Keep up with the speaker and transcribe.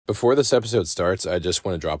Before this episode starts, I just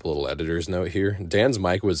want to drop a little editor's note here. Dan's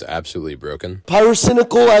mic was absolutely broken.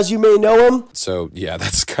 Pyrocynical, as you may know him. So, yeah,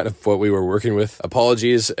 that's kind of what we were working with.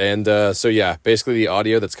 Apologies. And so, yeah, basically the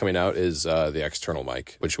audio that's coming out is the external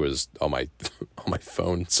mic, which was on my on my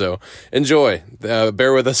phone. So, enjoy.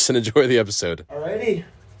 Bear with us and enjoy the episode. Alrighty.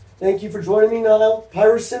 Thank you for joining me now.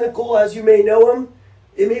 Pyrocynical, as you may know him.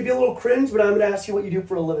 It may be a little cringe, but I'm going to ask you what you do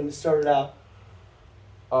for a living to start it out.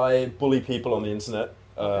 I bully people on the internet.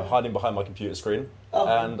 Hiding behind my computer screen,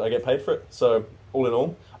 and I get paid for it. So, all in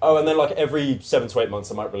all. Oh, and then like every 7 to 8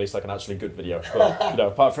 months, I might release like an actually good video. But,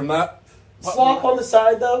 apart from that... Slop on the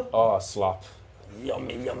side, though? Oh, slop.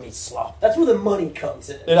 Yummy, yummy slop. That's where the money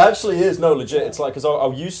comes in. It actually is. No, legit. It's like, because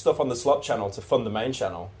I'll use stuff on the slop channel to fund the main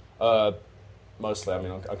channel. Mostly, I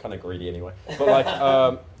mean, I'm kind of greedy anyway. But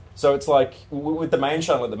like... So it's like, with the main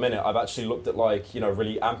channel at the minute, I've actually looked at like,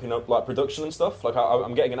 really amping up like production and stuff. Like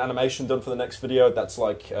I'm getting an animation done for the next video that's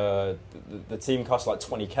like, the team costs like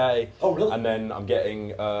 20k. Oh, really? And then I'm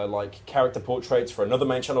getting like character portraits for another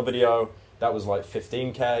main channel video. That was like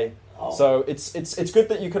 15k. Oh. So it's good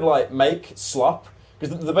that you could like make slop.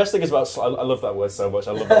 Because the best thing is about slop, I love that word so much,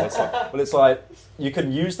 I love that word slop. But it's like, you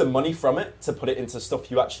can use the money from it to put it into stuff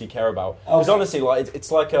you actually care about. Because honestly, like it's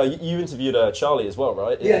like, you interviewed Charlie as well,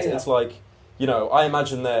 right? It's like, I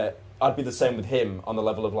imagine that I'd be the same with him on the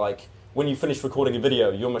level of like, when you finish recording a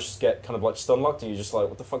video, you almost just get kind of like stun locked and you're just like,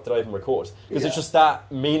 what the fuck did I even record? Because it's just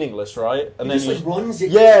that meaningless, right? And then just like runs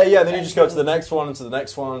it. Yeah, then you just go to the next one, to the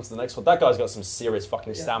next one, to the next one. That guy's got some serious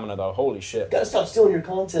fucking stamina though, holy shit. Gotta stop stealing your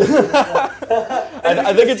content. And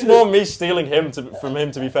I think it's more me stealing from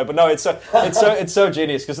him to be fair, but no, it's so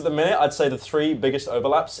genius, because at the minute, I'd say the 3 biggest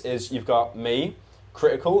overlaps is you've got me,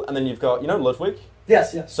 Critical, and then you've got, Ludwig?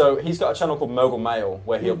 Yes. So he's got a channel called Mogul Mail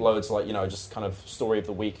where he uploads like, just kind of story of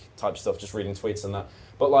the week type stuff, just reading tweets and that.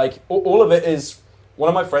 But like all of it is, one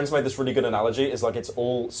of my friends made this really good analogy, is like it's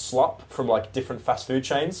all slop from like different fast food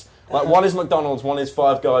chains. Like one is McDonald's, one is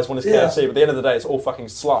Five Guys, one is KFC, but at the end of the day it's all fucking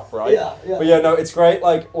slop, right? Yeah. But yeah, no, it's great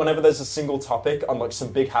like whenever there's a single topic on like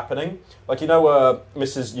some big happening. Like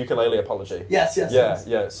Mrs. Ukulele Apology. Yes.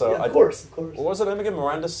 Yeah. So of course. What was her name again?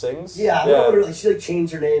 Miranda Sings? Yeah, I remember like, she like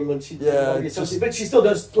changed her name when she but she still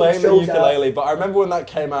does playing the ukulele. But I remember when that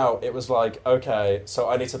came out, it was like, okay, so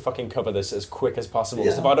I need to fucking cover this as quick as possible.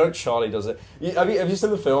 Because if I don't, Charlie does it. Have you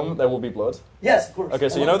seen the film There Will Be Blood? Yes, of course. Okay,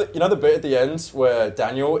 so you know the bit at the end where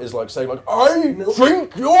Daniel is like saying like, I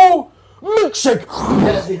drink your milkshake.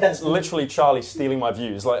 Yes. Literally Charlie stealing my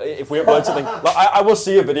views. Like if we upload something, like I will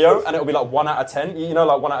see a video and it'll be like 1 out of 10.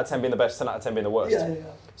 Like 1 out of 10 being the best, 10 out of 10 being the worst. Yeah.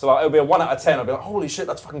 So like it'll be a 1 out of 10. I'll be like, holy shit,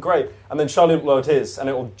 that's fucking great. And then Charlie will upload his and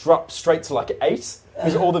it will drop straight to like 8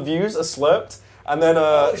 because all the views are slurped. And then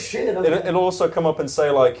it'll also come up and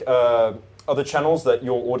say like other channels that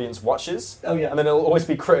your audience watches. Oh yeah. And then it'll always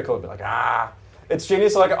be critical. It'll be like, it's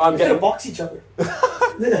genius. Like I'm getting to box each other.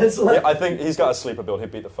 Yeah, I think he's got a sleeper build.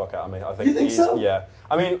 He'd beat the fuck out of me. I think. You think so? Yeah.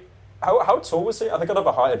 I mean, how tall was he? I think I'd have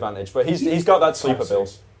a height advantage, but he's got that sleeper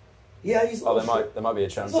build. Yeah, he's. Oh, there might be a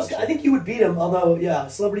chance. I think you would beat him. Although,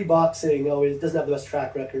 celebrity boxing always doesn't have the best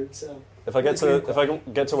track record. So if I get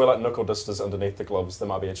to wear like knuckle dusters underneath the gloves, there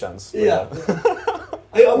might be a chance. Yeah.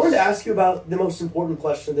 I wanted to ask you about the most important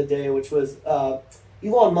question of the day, which was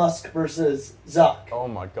Elon Musk versus Zuck. Oh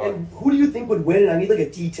my god. And who do you think would win? I need like a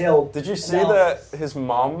detailed Did you see that his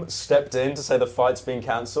mom stepped in to say the fight's been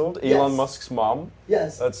cancelled? Elon Musk's mom?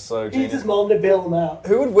 Yes. That's so genius. He needs his mom to bail him out.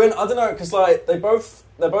 Who would win? I don't know, because like they're both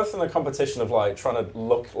in a competition of like trying to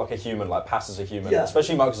look like a human, like pass as a human. Yeah.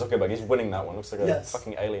 Especially Mark Zuckerberg, he's winning that one. Looks like a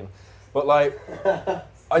fucking alien. But like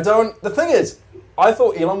the thing is, I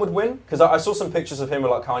thought Elon would win, because I saw some pictures of him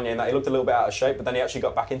with like Kanye and that. He looked a little bit out of shape, but then he actually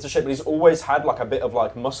got back into shape. But he's always had like a bit of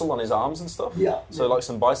like muscle on his arms and stuff. Yeah. So like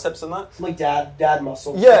some biceps and that. Some like dad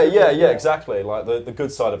muscle. Yeah, exactly. Like the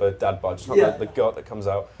good side of a dad bod, just not the gut that comes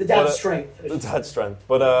out. The dad strength. The dad strength.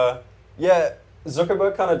 But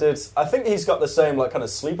Zuckerberg kind of did. I think he's got the same like kind of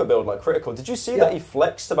sleeper build like Critical. Did you see that he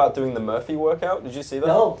flexed about doing the Murphy workout? Did you see that?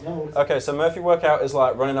 No. Okay, so Murphy workout is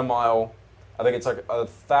like running a mile. I think it's like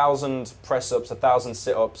 1,000 press-ups, 1,000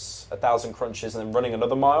 sit-ups, 1,000 crunches, and then running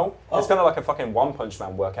another mile. Oh. It's kind of like a fucking One Punch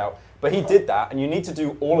Man workout. But he did that, and you need to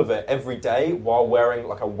do all of it every day while wearing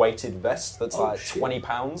like a weighted vest that's 20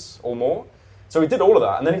 pounds or more. So he did all of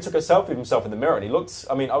that, and then he took a selfie of himself in the mirror, and he looked,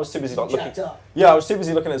 I was too busy like looking. Yeah, I was too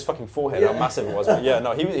busy looking at his fucking forehead, how massive it was. But yeah,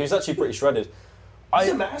 no, he was actually pretty shredded. He's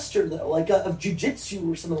a master, though, like of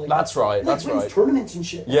jiu-jitsu or something like that. That's right, that's right. Tournaments and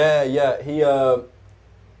shit. Yeah.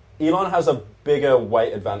 Elon has a bigger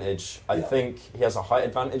weight advantage. I think he has a height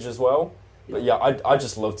advantage as well. But yeah, I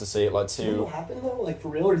just love to see it. Like what will happen though? Like for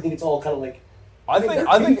real, or do you think it's all kind of like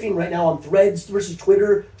They're beefing right now on Threads versus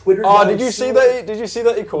Twitter. Twitter's Oh, did you see that? Did you see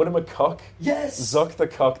that he called him a cock? Yes. Zuck the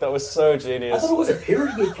cock. That was so genius. I thought it was a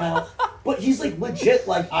parody account, but he's like legit.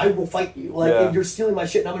 Like, I will fight you. Like, and you're stealing my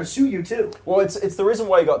shit, and I'm going to sue you too. Well, it's the reason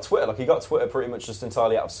why he got Twitter. Like, he got Twitter pretty much just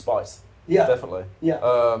entirely out of spite. Yeah, definitely.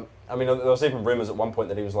 Yeah. I mean, there was even rumors at one point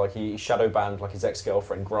that he was like he shadow banned like his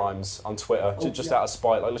ex-girlfriend Grimes on Twitter just out of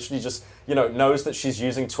spite. Like, literally just knows that she's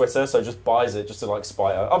using Twitter, so just buys it just to like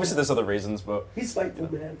spite her. Obviously, there's other reasons, but he's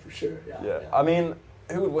spiteful, man, for sure. Yeah. I mean,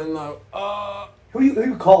 who would win though? Who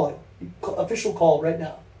you calling? Official call right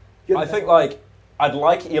now. I think like I'd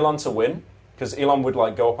like Elon to win because Elon would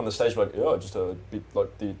like go up on the stage and be like, just beat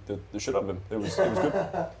like the shit out of him. It was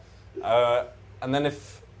good. And then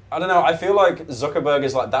if I don't know, I feel like Zuckerberg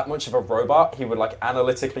is like that much of a robot. He would like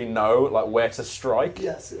analytically know like where to strike.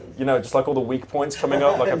 Yes. Just like all the weak points coming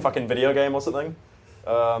up, like a fucking video game or something.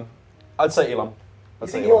 I'd say Elon. I'd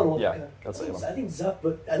say Elon. Yeah, I'd say Elon. I think Zuck,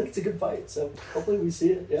 but I think it's a good fight. So hopefully we see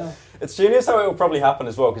it. Yeah. It's genius how it will probably happen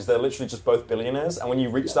as well because they're literally just both billionaires, and when you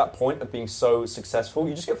reach that point of being so successful,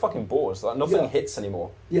 you just get fucking bored. Like nothing hits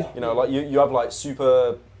anymore. Yeah. Like you have like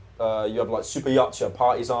super yachts, you have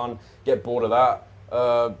parties on, get bored of that.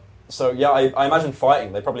 So yeah, I imagine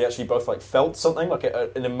fighting. They probably actually both like felt something like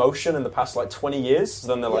an emotion in the past like 20 years. So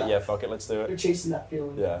then they're like, yeah, fuck it, let's do it. They're chasing that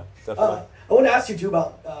feeling. Yeah, definitely. I want to ask you too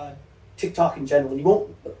about TikTok in general. You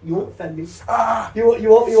won't offend me. You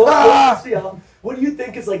won't. What do you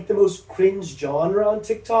think is like the most cringe genre on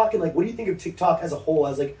TikTok, and like what do you think of TikTok as a whole,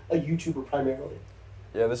 as like a YouTuber primarily?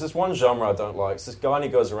 Yeah, there's this one genre I don't like. It's this guy and he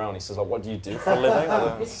goes around and he says, like, what do you do for a living?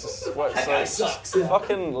 That guy sucks.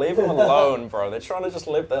 Fucking leave them alone, bro. They're trying to just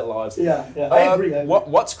live their lives. Yeah, I agree.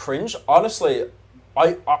 What's cringe? Honestly,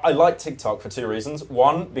 I like TikTok for two reasons.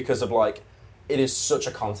 One, because of, like, it is such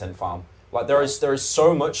a content farm. Like, there is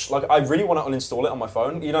so much, like, I really want to uninstall it on my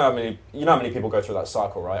phone. You know how many people go through that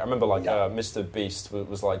cycle, right? I remember, like, Mr. Beast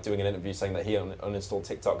was like, doing an interview saying that he uninstalled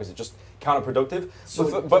TikTok because it's just counterproductive.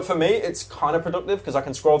 But for me, it's kind of productive because I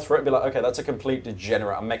can scroll through it and be like, okay, that's a complete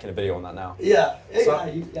degenerate. I'm making a video on that now. Yeah.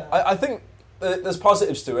 I think there's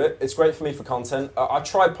positives to it. It's great for me for content. I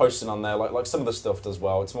tried posting on there, like some of the stuff does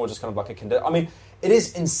well. It's more just kind of like I mean, it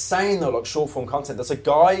is insane, though, like, short-form content. There's a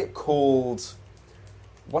guy called...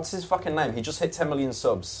 What's his fucking name? He just hit 10 million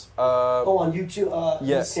subs. On YouTube?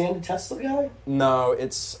 The Sand Tesla guy? No,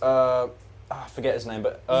 it's... I forget his name,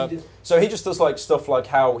 but... so he just does like stuff like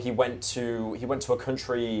how he went to a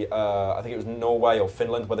country, I think it was Norway or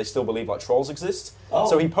Finland, where they still believe like trolls exist. Oh.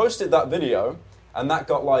 So he posted that video, and that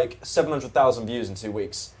got like 700,000 views in 2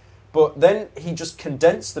 weeks. But then he just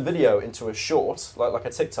condensed the video into a short, like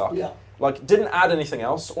a TikTok. Yeah. Like, didn't add anything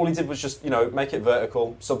else. All he did was just, make it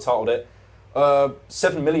vertical, subtitled it.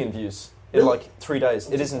 7 million views in like 3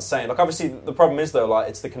 days. It is insane. Like, obviously the problem is though, like,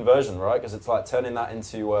 it's the conversion, right? Because it's like turning that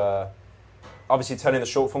into obviously turning the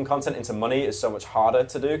short form content into money is so much harder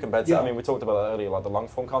to do compared to, I mean, we talked about that earlier, like the long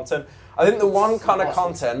form content. I think the one kind of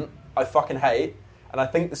content I fucking hate, and I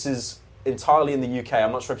think this is entirely in the UK,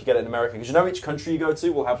 I'm not sure if you get it in America, because each country you go to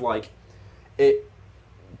will have like, it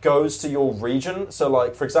goes to your region. So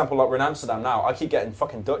like, for example, like we're in Amsterdam now, I keep getting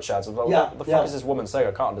fucking Dutch ads. I'm like, what the fuck is this woman saying?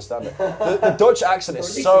 I can't understand it. The Dutch accent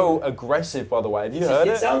is so aggressive, by the way. Have you heard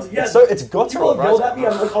it? Sounds, it's guttural, right? People yelled at me,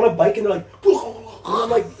 I'm like on a bike and they're like, and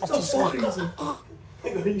I'm like, what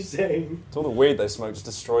are you saying? It's all the weed they smoke just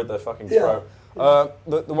destroyed their fucking throat.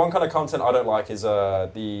 The one kind of content I don't like is I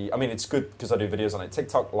mean, it's good because I do videos on it,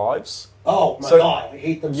 TikTok lives. Oh my god, I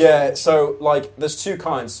hate them. Yeah, so like there's two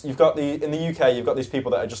kinds. You've got in the UK, you've got these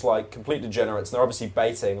people that are just like complete degenerates, and they're obviously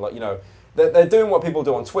baiting, like, they're doing what people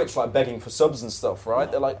do on Twitch, like begging for subs and stuff, right?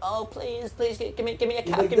 They're like, oh please give me a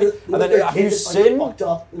cap, give me. And then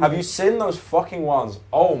have you seen those fucking ones?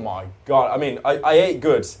 Oh my god! I mean, I ate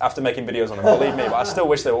good after making videos on them, believe me, but I still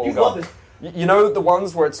wish they were all gone. You know the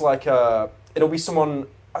ones where it's like it'll be someone,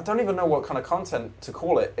 I don't even know what kind of content to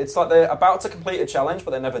call it. It's like they're about to complete a challenge,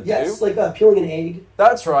 but they never do. Yes, like peeling an egg.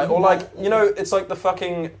 That's right. Or like, it's like the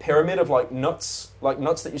fucking pyramid of like nuts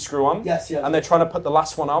that you screw on. Yes, yeah. And they're trying to put the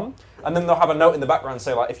last one on. And then they'll have a note in the background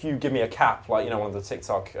say like, if you give me a cap, like, one of the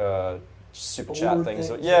TikTok super chat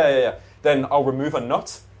things. Yeah. Then I'll remove a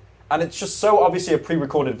nut. And it's just so obviously a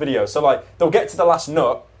pre-recorded video. So like, they'll get to the last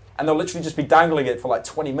nut, and they'll literally just be dangling it for like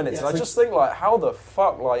 20 minutes. And I just think like, how the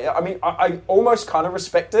fuck? Like, I mean, I almost kind of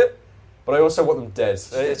respect it, but I also want them dead.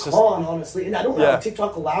 It's just honestly. And I don't know how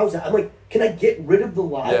TikTok allows that. I'm like, can I get rid of the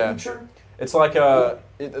live feature? It's like,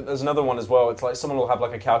 there's another one as well. It's like someone will have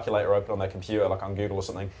like a calculator open on their computer, like on Google or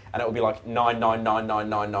something, and it will be like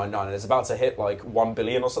 9999999, and it's about to hit like 1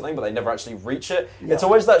 billion or something, but they never actually reach it. Yeah. It's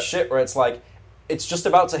always that shit where it's like, it's just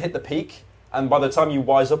about to hit the peak, And by the time you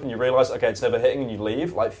wise up and you realize, okay, it's never hitting, and you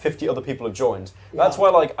leave, like 50 other people have joined. Yeah. That's why,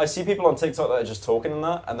 like, I see people on TikTok that are just talking and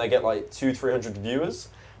that, and they get like 200-300 viewers.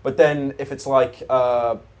 But then if it's like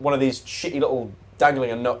one of these shitty little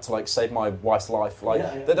dangling a nut to like save my wife's life,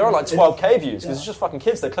 like there are like 12k views because it's just fucking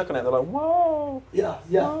kids. They click on it, they're like, whoa. Yeah.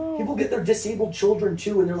 Whoa. People get their disabled children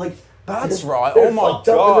too, and they're like, that's right. They're Oh my fucked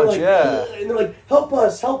up, god, and and they're like, help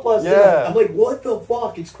us. Yeah. I'm like, what the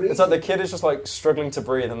fuck? It's crazy. It's like the kid is just like struggling to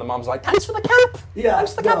breathe, and the mom's like, thanks for the cap. Yeah,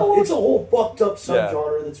 thanks for the cap award. it's a whole fucked up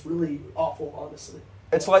subgenre that's really awful, honestly.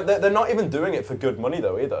 It's like they're not even doing it for good money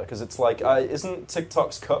though either, because it's like isn't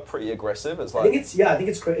TikTok's cut pretty aggressive? It's like I think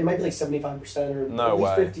it's it might be like 75% or no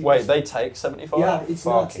at least way. 50%. Wait, they take 75? Yeah, it's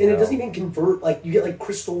nuts, and it doesn't even convert. Like you get like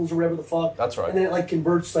crystals or whatever the fuck. That's right. And then it like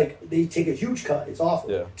converts. Like they take a huge cut. It's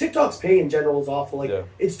awful. Yeah. TikTok's pay in general is awful. Like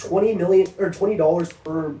it's $20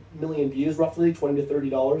 per million views, roughly $20 to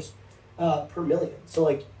 $30 per million. So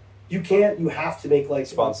like. You have to make like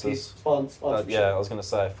sponsors. Yeah, I was gonna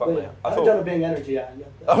say, fuck me. I haven't done a Bang Energy yet.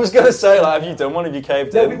 I was gonna say, like, have you done one? Have you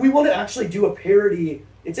caved in? We want to actually do a parody.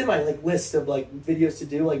 It's in my like list of like videos to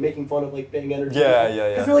do, like making fun of like Bang Energy. Yeah.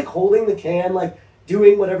 Because they're like holding the can, like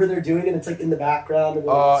doing whatever they're doing, and it's like in the background. And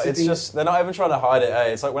like, it's just they're not even trying to hide it.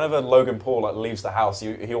 It's like whenever Logan Paul like leaves the house,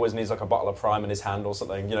 he always needs like a bottle of Prime in his hand or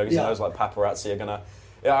something, you know, because he knows like paparazzi are gonna.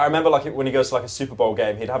 Yeah, I remember like when he goes to like a Super Bowl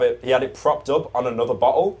game, he had it propped up on another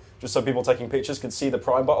bottle just so people taking pictures could see the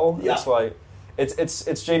Prime bottle. Yeah. It's like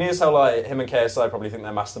it's genius how like him and KSI probably think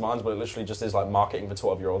they're masterminds, but it literally just is like marketing for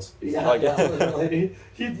 12-year-olds. Yeah, like, literally.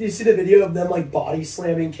 You see the video of them like body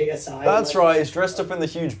slamming KSI? That's right. He's dressed up in the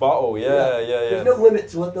huge bottle. Yeah. There's no limit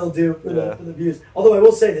to what they'll do for the views. Although I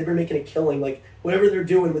will say they've been making a killing. Like whatever they're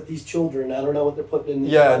doing with these children, I don't know what they're putting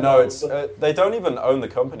in. It's they don't even own the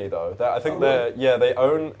company though. I think they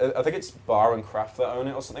own. I think it's Bar and Craft that own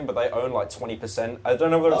it or something, but they own like 20%. I don't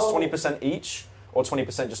know whether it's 20% each or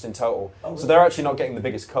 20% just in total. Oh, really? So they're actually not getting the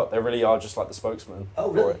biggest cut. They really are just like the spokesman.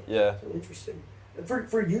 Oh, really? For it. Yeah. So interesting.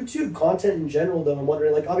 For YouTube content in general, though, I'm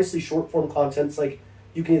wondering, like, obviously short form content's like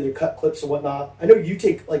you can either cut clips or whatnot. I know you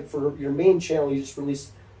take like for your main channel, you just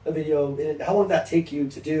released a video. And how long did that take you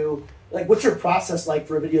to do? Like, what's your process like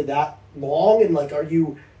for a video that long? And like, are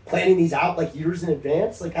you planning these out like years in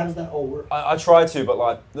advance? Like, how does that all work? I try to, but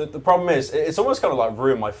like the problem is, it's almost kind of like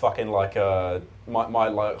ruined my fucking like my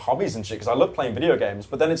like hobbies and shit, because I love playing video games.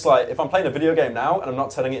 But then it's like if I'm playing a video game now and I'm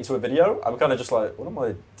not turning it into a video, I'm kind of just like, what am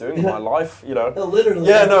I doing with my life? You know? No, literally.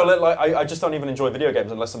 Yeah, no, like I just don't even enjoy video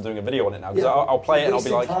games unless I'm doing a video on it now, because I'll play it and I'll be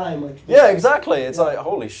like, yeah, exactly. It's like,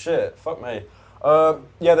 holy shit, fuck me. I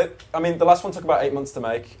mean, the last one took about 8 months to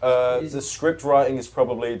make. The script writing is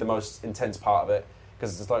probably the most intense part of it,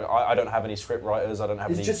 because it's like I don't have any script writers. I don't have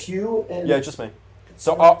any. It's just you and yeah, just me.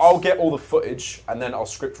 So I'll get all the footage and then I'll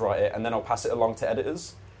script write it and then I'll pass it along to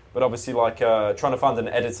editors. But obviously, like trying to find an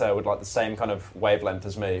editor with like the same kind of wavelength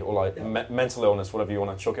as me, or like mental illness, whatever you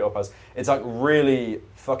want to chalk it up as, it's like really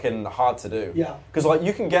fucking hard to do. Yeah. Because like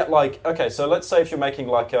you can get like, okay, so let's say if you're making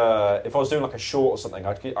like if I was doing like a short or something,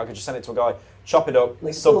 I could just send it to a guy, chop it up,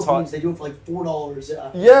 like subtitle. They do it for like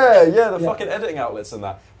 $4. Yeah, the fucking editing outlets and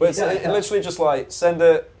that. But it's literally just like send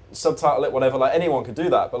it, subtitle it, whatever. Like anyone could do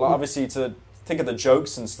that, but like obviously to think of the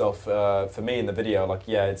jokes and stuff for me in the video, like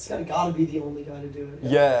it's kind of gotta be the only guy to do it.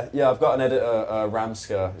 Yeah. I've got an editor,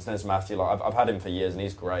 Ramska. His name's Matthew. Like I've had him for years, and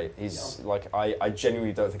he's great. He's like I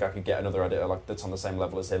genuinely don't think I could get another editor like that's on the same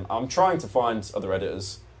level as him. I'm trying to find other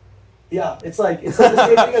editors. Yeah, it's like the same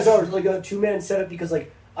thing as ours, like a 2-man setup, because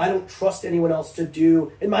like I don't trust anyone else to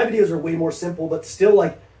do. And my videos are way more simple, but still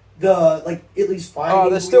like at least finding. Oh,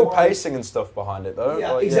 there's still pacing and stuff behind it though.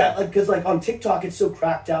 Yeah, exactly. Because like on TikTok, it's so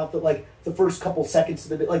cracked out that like the first couple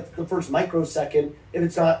seconds of the like the first microsecond, if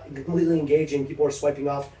it's not completely engaging, people are swiping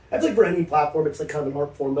off. I feel like for any platform, it's like kind of an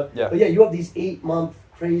art form. But yeah, you have these 8-month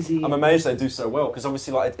crazy. I'm amazed they do so well, because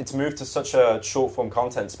obviously like it's moved to such a short form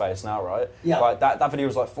content space now, right? Yeah. Like that video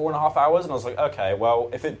was like 4.5 hours, and I was like, okay,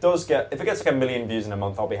 well if it gets like 1 million views in a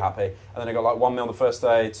month, I'll be happy. And then it got like 1 mil the first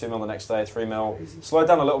day, 2 mil the next day, 3 mil. Crazy. Slowed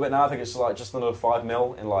down a little bit now. I think it's like just another 5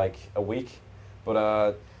 mil in like a week.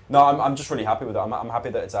 But no, I'm just really happy with it. I'm happy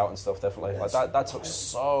that it's out and stuff. Definitely, like that took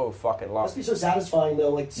so fucking long. Must be so satisfying though.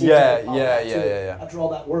 Like yeah. After all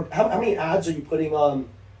that work, how many ads are you putting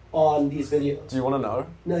on these videos? Do you want to know?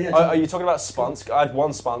 No, yeah. Are you talking about sponsor? I had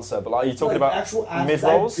one sponsor, but like, are you talking about actual ads,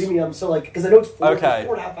 mid-rolls? Premium, so like, because I know it's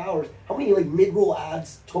 4.5 hours. How many like mid-roll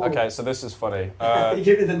ads total? Okay, so this is funny.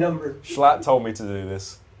 Give me the number. Schlatt told me to do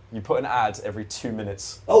this. You put an ad every 2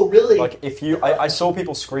 minutes. Oh, really? Like if you, I saw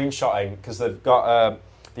people screenshotting because they've got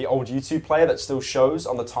the old YouTube player that still shows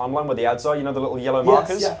on the timeline where the ads are. You know, the little yellow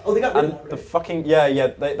markers. Yeah. Oh, they got rid of that, right? The fucking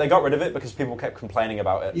they got rid of it because people kept complaining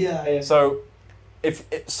about it. Yeah. So if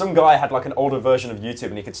some guy had like an older version of YouTube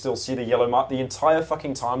and he could still see the yellow mark, the entire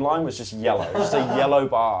fucking timeline was just yellow, just a yellow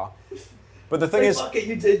bar. But the thing is, fuck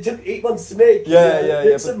it, it took 8 months to make.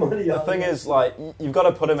 Yeah. Some money the thing is, like, you've got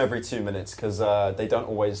to put them every 2 minutes because they don't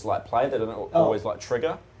always like play. They don't always like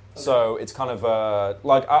trigger. Okay. So it's kind of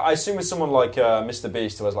like I assume with someone like Mr.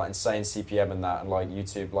 Beast who has like insane CPM and that, and like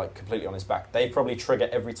YouTube like completely on his back, they probably trigger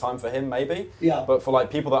every time for him maybe. Yeah. But for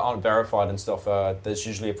like people that aren't verified and stuff, there's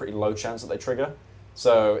usually a pretty low chance that they trigger.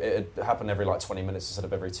 So it'd happen every like 20 minutes instead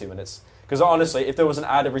of every 2 minutes. Because honestly, if there was an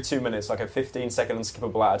ad every 2 minutes, like a 15-second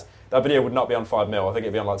unskippable ad, that video would not be on 5 mil. I think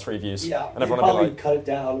it'd be on like 3 views. Yeah, and everyone would would be like, cut it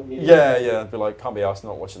down. Yeah, it'd be like, can't be asked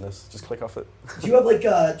not watching this. Just click off it. Do you have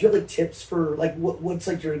like tips for like what's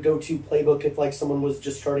like your go-to playbook if like someone was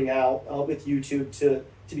just starting out with YouTube to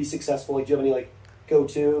be successful? Like, do you have any like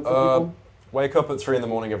go-to for people? Wake up at 3 in the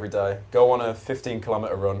morning every day. Go on a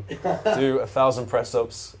 15-kilometer run. Do 1,000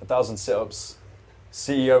 press-ups, 1,000 sit-ups.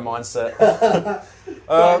 CEO mindset.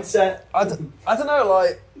 Mindset. I don't know,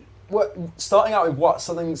 like, what starting out with what?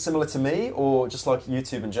 Something similar to me, or just like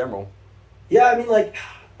YouTube in general? Yeah, I mean, like,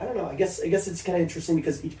 I don't know. I guess it's kind of interesting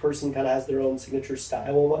because each person kind of has their own signature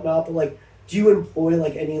style and whatnot. But like, do you employ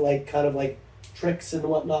like any like kind of like tricks and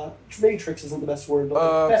whatnot? Maybe tricks isn't the best word, but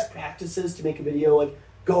like best practices to make a video like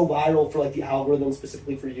go viral for like the algorithm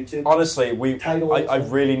specifically for YouTube? Honestly, I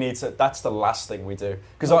really need to. That's the last thing we do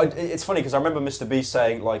because it's funny because I remember Mr. Beast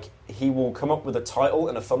saying like he will come up with a title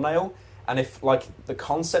and a thumbnail, and if like the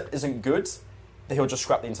concept isn't good, then he'll just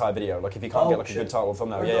scrap the entire video. Like if he can't get like a good title or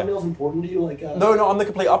thumbnail. Are thumbnails important to you? Like no, I'm the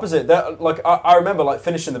complete opposite. Like I remember like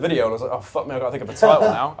finishing the video and I was like, oh fuck me, I gotta think of a title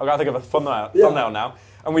now. I gotta think of a thumbnail now.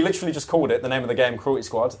 And we literally just called it the name of the game, Cruelty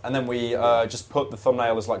Squad, and then we just put the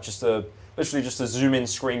thumbnail as like literally just a zoom in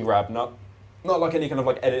screen grab, not like any kind of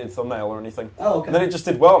like edited thumbnail or anything. Oh, okay. And then it just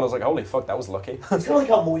did well, and I was like, holy fuck, that was lucky. It's kind of like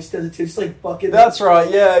how Moist does it too, just like fucking. That's right,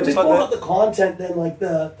 yeah. It's more about the content than like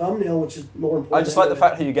the thumbnail, which is more important. I just like the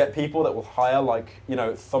fact that you get people that will hire like, you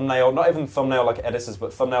know, thumbnail, not even thumbnail like editors,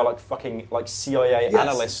 but thumbnail like fucking like CIA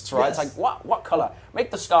analysts, right? Yes. It's like, what color? Make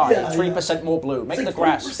the sky 3% more blue. Make the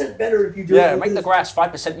grass 3% better if you do it. Yeah, make the grass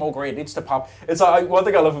 5% more green. It needs to pop. It's like one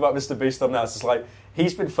thing I love about Mr. Beast thumbnails is like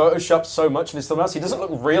he's been photoshopped so much in his thumbnails, he doesn't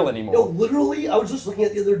look real anymore. No, literally, I was just looking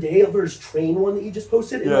at the other day over his train one that he just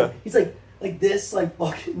posted, and like, he's like this, like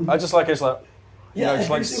fucking. I just like his like, you know, just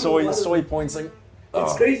like soy pointing.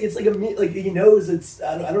 It's crazy. It's like he knows it's.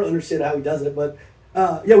 I don't understand how he does it, but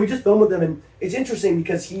we just filmed with him, and it's interesting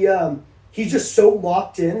because he's just so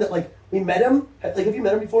locked in that like we met him. Like, have you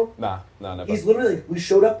met him before? Nah, never. He's literally like, we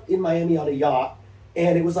showed up in Miami on a yacht,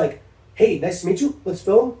 and it was like, hey, nice to meet you. Let's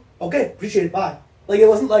film. Okay, appreciate it. Bye. Like it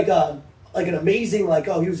wasn't like an amazing like,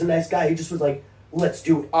 oh, he was a nice guy. He just was like, let's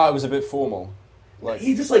do it. It was a bit formal. Like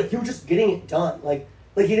you were just getting it done. Like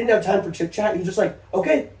he didn't have time for chit chat. He was just like,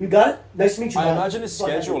 okay, we got it. Nice to meet you. I imagine his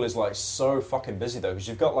schedule is like so fucking busy though, because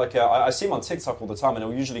you've got like I see him on TikTok all the time, and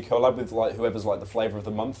he'll usually collab with like whoever's like the flavor of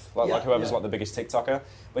the month, like whoever's like the biggest TikToker.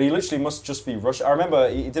 But he literally must just be rushed. I remember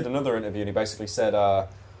he did another interview and he basically said,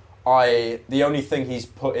 the only thing he's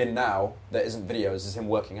put in now that isn't videos is him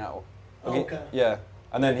working out. Okay. Yeah.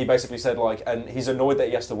 And then he basically said, like, and he's annoyed that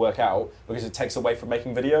he has to work out because it takes away from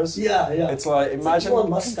making videos. Yeah. It's like, imagine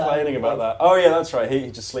complaining about that. Oh, yeah, that's right.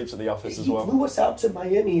 He just sleeps at the office as well. He flew us out to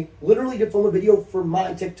Miami literally to film a video for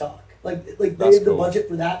my TikTok. Like they had the budget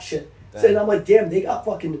for that shit. So, and I'm like, damn, they got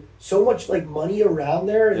fucking so much, like, money around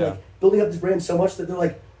there and, like, building up this brand so much that they're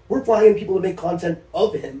like, we're flying people to make content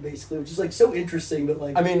of him, basically, which is, like, so interesting, but,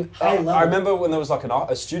 like, I mean, high level. I remember when there was, like,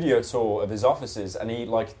 a studio tour of his offices, and he,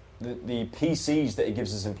 like, the PCs that he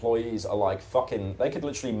gives his employees are, like, fucking... They could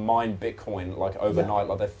literally mine Bitcoin, like, overnight.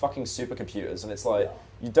 Like, they're fucking supercomputers, and it's like,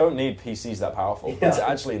 you don't need PCs that powerful. It's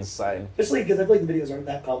actually insane. Especially because I feel like the videos aren't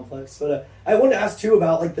that complex. But I wanted to ask, too,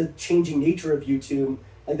 about, like, the changing nature of YouTube.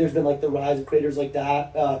 Like, there's been, like, the rise of creators like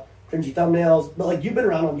that, cringy thumbnails. But, like, you've been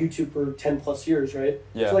around on YouTube for 10 plus years, right?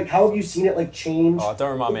 Yeah. So, like, how have you seen it, like, change? Oh,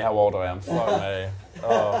 don't remind me how old I am. Fuck me.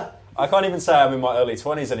 Oh. I can't even say I'm in my early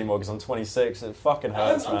 20s anymore because I'm 26. It fucking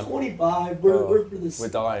hurts, man. I'm 25. We're for this. We're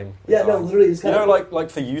dying. No, literally. It's kind of like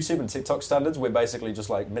for YouTube and TikTok standards, we're basically just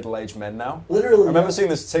like middle-aged men now. Literally. I remember seeing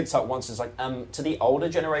this TikTok once. It's like, to the older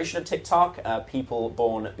generation of TikTok, people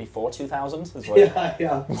born before 2000. It's like,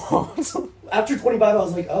 yeah. What? After 25, I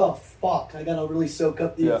was like, oh, fuck. I gotta really soak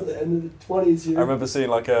up the end of the 20s here. I remember seeing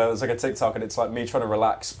there's like a TikTok and it's like me trying to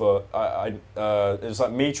relax, but it was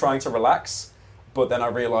like me trying to relax, but then I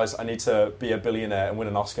realised I need to be a billionaire and win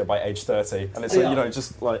an Oscar by age 30. And it's,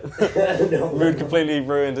 just like, completely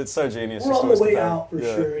ruined. It's so genius. We're on the way out for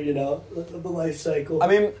sure, the life cycle. I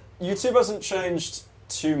mean, YouTube hasn't changed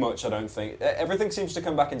too much, I don't think. Everything seems to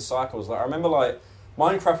come back in cycles. Like, I remember, like,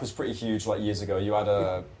 Minecraft was pretty huge, like, years ago. You had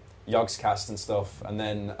Yogscast and stuff, and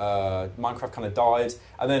then Minecraft kind of died,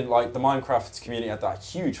 and then, like, the Minecraft community had that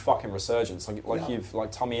huge fucking resurgence. You've,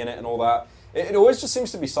 like, Tommy in it and all that. It always just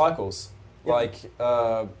seems to be cycles. Like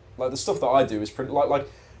the stuff that I do is pretty like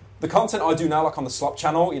the content I do now, like on the Slop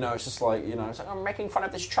channel. It's just like it's like I'm making fun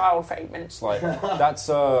of this child for 8 minutes. Like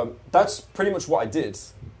that's pretty much what I did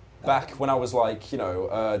back when I was like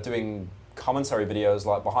doing commentary videos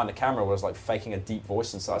like behind the camera, where I was like faking a deep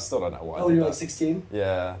voice and so I still don't know why. Oh, you're like 16?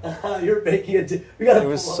 Yeah. You're faking it. We gotta. It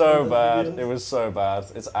was so bad. It was so bad.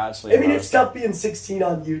 It's actually. I mean, it's tough being 16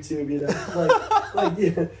 on YouTube.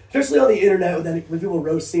 Especially on the internet with people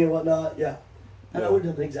roasting and whatnot. Yeah. And I would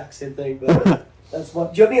have done the exact same thing, but that's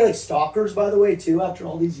what. Do you have any like stalkers, by the way, too? After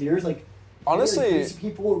all these years, like. Honestly,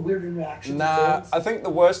 people or weird interactions. Nah, I think the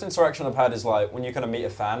worst interaction I've had is like when you kind of meet a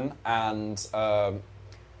fan and.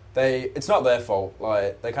 It's not their fault,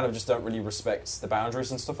 like, they kind of just don't really respect the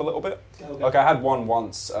boundaries and stuff a little bit. Okay. Like, I had one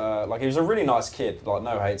once, like, he was a really nice kid, like,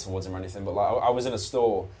 no hate towards him or anything, but, like, I was in a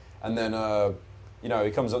store, and then,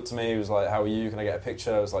 he comes up to me, he was like, how are you, can I get a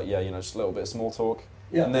picture? I was like, yeah, just a little bit of small talk.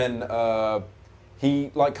 Yeah. And then,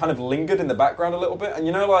 he, like, kind of lingered in the background a little bit, and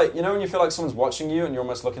when you feel like someone's watching you, and you're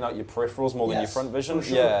almost looking at your perifерals more than your front vision? For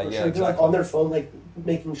sure, yeah, for yeah, sure. exactly. They're, like, on their phone, like,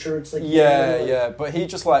 making sure it's, like... Yeah, but he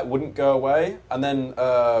just, like, wouldn't go away, and then,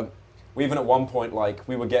 we even at one point, like,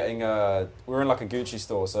 we were getting, we were in, like, a Gucci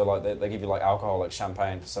store, so, like, they give you, like, alcohol, like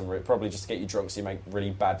champagne for some reason, probably just to get you drunk so you make really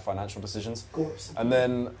bad financial decisions. Of course. And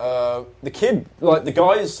then the kid, like, the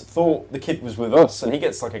guys thought the kid was with us, and he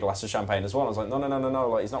gets, like, a glass of champagne as well. I was like, no,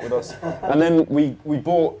 like, he's not with us. And then we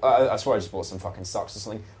bought, I swear I just bought some fucking socks or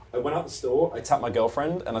something. I went out the store, I tapped my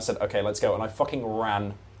girlfriend, and I said, okay, let's go. And I fucking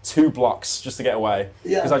ran 2 blocks just to get away.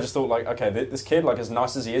 Because I just thought, like, okay, this kid, like, as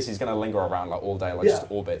nice as he is, he's going to linger around, like, all day, like, just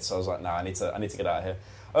orbit. So I was like, nah, I need to get out of here.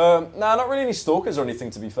 Not really any stalkers or anything,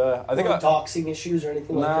 to be fair. I think doxing issues or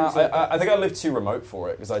anything like that? I think I live too remote for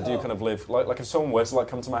it, because I do kind of live, like if someone were to, like,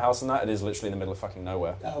 come to my house and that, it is literally in the middle of fucking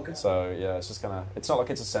nowhere. Oh, okay. So, yeah, it's just kind of, it's not like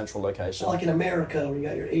it's a central location. It's not like in America, where you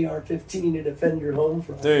got your AR-15 to defend your home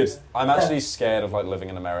from. Dude, I'm actually scared of, like, living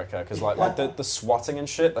in America, because, like the swatting and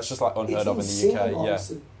shit, that's just, like, unheard of in the UK.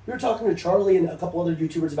 Honestly. Yeah. We were talking to Charlie and a couple other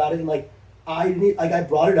YouTubers about it, and like I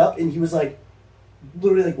brought it up, and he was like,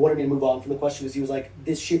 literally like wanted me to move on from the question because he was like,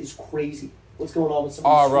 "This shit is crazy. What's going on with some?"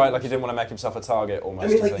 Oh right, like he didn't want to make himself a target almost. I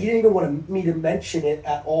mean, like he didn't even want me to mention it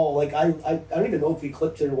at all. Like I don't even know if we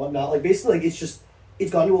clipped it or whatnot. Like basically, like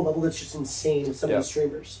it's gone to a level that's just insane with some of these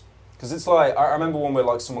streamers. Because it's like, I remember one where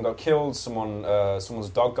like someone got killed, someone's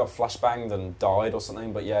dog got flashbanged and died or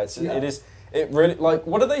something. But it really, like,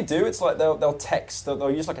 what do they do? It's like they'll text,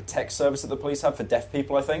 they'll use like a text service that the police have for deaf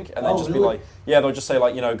people, I think, and then be like, they'll just say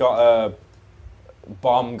like, got a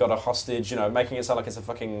bomb, got a hostage, making it sound like it's a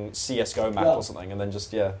fucking CSGO map or something, and then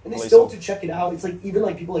just, And they still have to check it out. It's like, even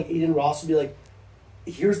like people like Aiden Ross would be like,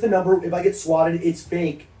 here's the number, if I get swatted, it's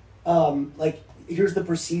fake. Like, here's the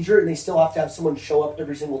procedure, and they still have to have someone show up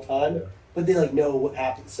every single time. Yeah. But they like know what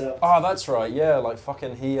happened. So. Oh, that's right. Yeah, like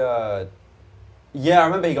fucking I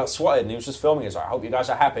remember he got swatted and he was just filming it. He's like, I hope you guys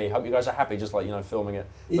are happy. Just like filming it.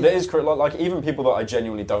 But it is like even people that I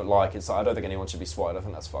genuinely don't like. It's like, I don't think anyone should be swatted. I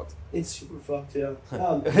think that's fucked. It's super fucked. Yeah.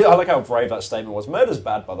 I like how brave that statement was. Murder's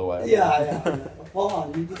bad, by the way. Yeah. Hold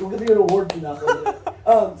on, we'll give you an award for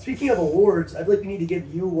that. Speaking of awards, I feel like we need to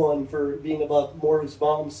give you one for being about Morg's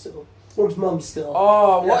mom still. Morg's mom still.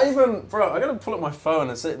 Oh, what even, bro? I gotta pull up my phone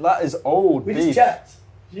and say that is old. We just checked.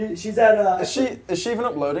 She's at. Is she even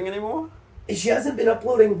uploading anymore? She hasn't been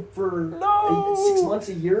uploading for 6 months,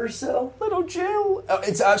 a year or so. Little Jill.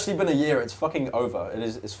 It's actually been a year. It's fucking over.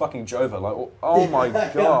 It's fucking Jova. Like, oh my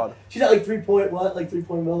god. She's at like 3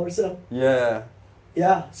 mil or so. Yeah.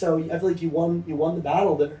 Yeah. So I feel like you won the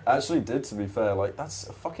battle there. I actually did, to be fair. Like, that's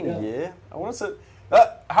a fucking year. I want to.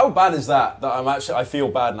 How bad is that? That I feel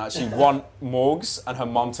bad and actually want Morgs and her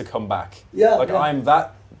mom to come back. Yeah. Like I'm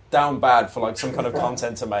that down bad for like some kind of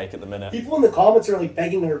content to make at the minute. People in the comments are like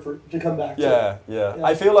begging her to come back. Yeah.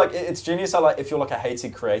 I feel like it's genius how like if you're like a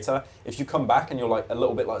hated creator, if you come back and you're like a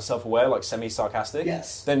little bit like self-aware, like semi-sarcastic,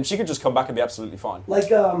 then she could just come back and be absolutely fine. Like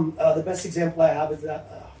the best example I have is that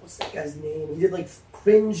what's that guy's name? He did like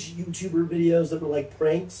cringe YouTuber videos that were like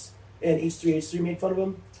pranks, and H3H3 made fun of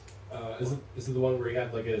him. Is it the one where he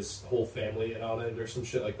had like his whole family in on it or some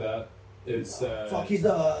shit like that? It's Fuck, he's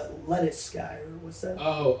the lettuce guy, or what's that?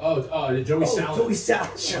 Joey Salads. Joey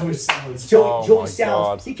Salads. Joey Salads. Oh Joey my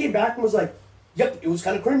Salads. God. He came back and was like, "Yep, it was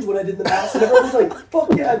kind of cringe when I did the mask," and everyone was like, "Fuck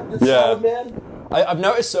yeah, that's solid, man." I've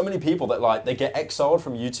noticed so many people that like they get exiled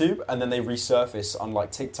from YouTube and then they resurface on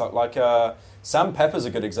like TikTok. Like Sam Pepper's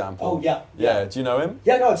a good example. Oh yeah. Yeah. Do you know him?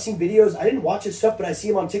 Yeah, no, I've seen videos. I didn't watch his stuff, but I see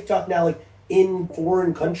him on TikTok now, like in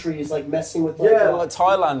foreign countries, like messing with like like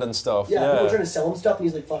Thailand and stuff. yeah, people trying to sell him stuff, and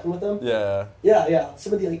he's like fucking with them. Yeah. Yeah.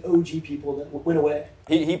 Some of the like OG people that went away.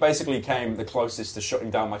 He basically came the closest to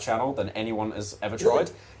shutting down my channel than anyone has ever tried.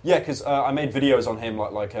 Really? Yeah, because I made videos on him,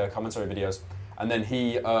 like commentary videos, and then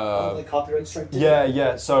he... like copyright strike.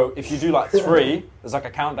 Yeah. So if you do like 3, there's like a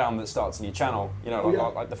countdown that starts in your channel. You know, yeah.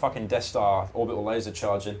 like the fucking Death Star orbital laser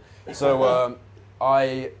charging. So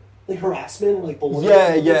I... Like harassment and like bullying.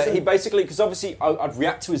 Yeah. He basically, because obviously I'd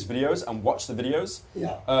react to his videos and watch the videos.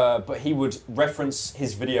 Yeah. But he would reference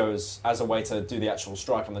his videos as a way to do the actual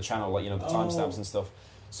strike on the channel, like, you know, the timestamps and stuff.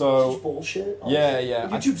 So... Such bullshit. Yeah.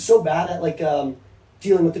 YouTube's so bad at like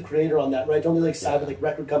dealing with the creator on that, right? Don't they like side with like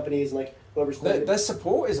record companies and like whoever's Their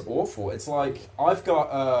support is awful. It's like I've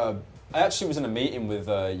got. I actually was in a meeting with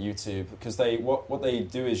YouTube because what they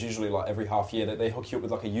do is usually like every half year that they hook you up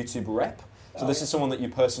with like a YouTube rep. So this is someone that you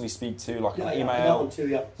personally speak to, like an email. That one too,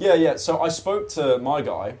 yeah. Yeah. So I spoke to my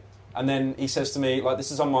guy, and then he says to me, like,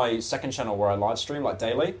 this is on my second channel where I live stream like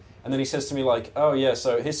daily, and then he says to me like, oh yeah,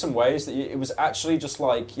 so here's some ways that it was actually just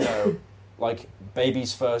like, you know, like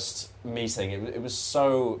baby's first meeting. It was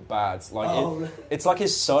so bad. Like it's like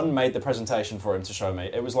his son made the presentation for him to show me.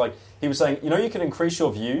 It was like he was saying, you know, you can increase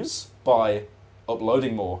your views by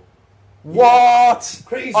uploading more. What?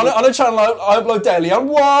 Crazy. On a channel I upload daily. On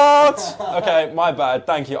what? Okay, my bad.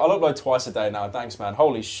 Thank you. I'll upload twice a day now. Thanks, man.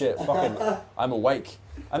 Holy shit. Fucking, I'm awake.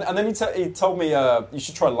 And then he told me you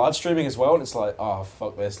should try live streaming as well. And it's like, oh,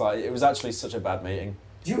 fuck this. Like, it was actually such a bad meeting.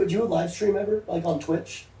 Do you live stream ever? Like on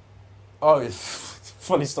Twitch? Oh,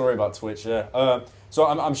 funny story about Twitch, yeah. So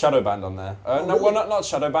I'm shadow banned on there. Really? No, well, not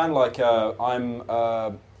shadow banned. Like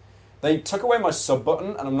they took away my sub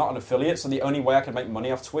button, and I'm not an affiliate. So the only way I can make money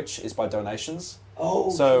off Twitch is by donations. Oh.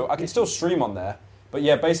 So I can still stream on there. But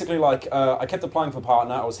yeah, basically, like I kept applying for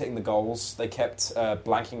partner. I was hitting the goals. They kept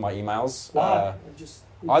blanking my emails.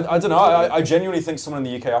 I don't know. I genuinely think someone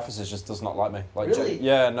in the UK offices just does not like me. Like, really?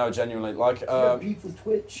 Genuinely. Like, you have beef with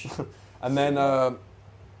Twitch. And then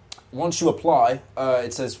once you apply,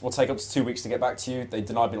 it says we'll take up to 2 weeks to get back to you. They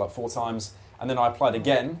denied me like 4 times, and then I applied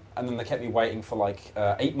again, and then they kept me waiting for like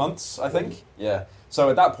 8 months, I think. Yeah. So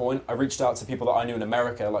at that point, I reached out to people that I knew in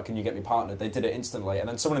America, like, can you get me partnered? They did it instantly, and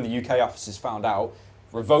then someone in the UK offices found out,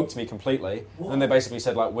 revoked me completely, and then they basically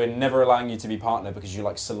said, like, we're never allowing you to be partner because you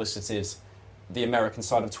like solicited the American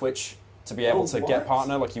side of Twitch to be able to get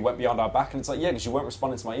partner, like you went beyond our back, and it's like, yeah, because you weren't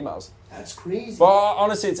responding to my emails. That's crazy. But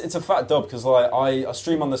honestly, it's a fat dub because like I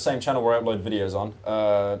stream on the same channel where I upload videos on.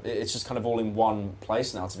 It's just kind of all in one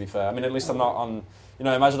place now. To be fair, I mean, at least I'm not on. You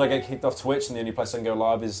know, imagine I get kicked off Twitch and the only place I can go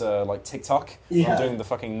live is like TikTok. Yeah. I'm doing the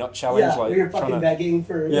fucking nut challenge. Yeah, like you're fucking begging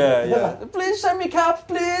for. Yeah. Please send me cap,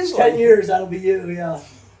 please. 10 years, that'll be you. Yeah,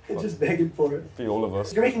 just begging for it. Be all of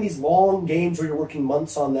us. You're making these long games where you're working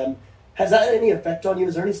months on them. Has that had any effect on you?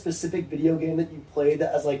 Is there any specific video game that you played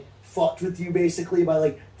that has like fucked with you basically by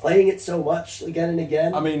like playing it so much again and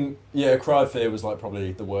again? I mean, yeah, Cry of Fear was like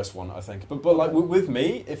probably the worst one, I think. But like with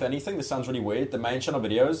me, if anything, this sounds really weird. The main channel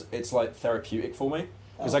videos, it's like therapeutic for me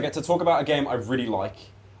because I get to talk about a game I really like,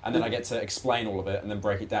 and then I get to explain all of it and then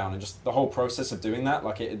break it down, and just the whole process of doing that,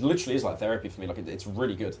 like it literally is like therapy for me. Like it's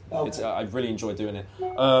really good. Okay. I really enjoy doing it.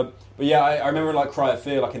 But yeah, I remember like Cry of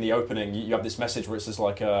Fear, like in the opening, you have this message where it says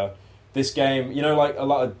like. This game, you know, like a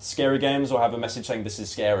lot of scary games will have a message saying this is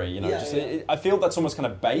scary, you know. I feel that's almost kind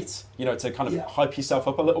of bait, you know, to kind of hype yourself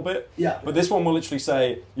up a little bit. Yeah. But this one will literally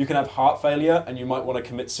say you can have heart failure and you might want to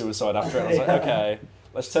commit suicide after it. I was like, okay,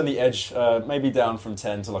 let's turn the edge maybe down from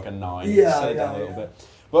 10 to like a 9. Set it down a little bit.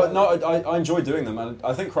 But no, I enjoy doing them, and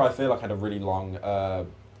I think Cry of Fear like had a really long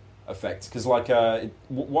effect because like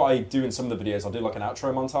what I do in some of the videos, I'll do like an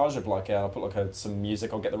outro montage of like I'll put like some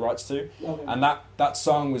music I'll get the rights to, and that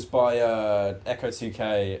song was by Echo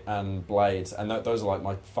 2K and Blade, and those are like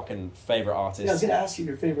my fucking favorite artists. Yeah, I was gonna ask you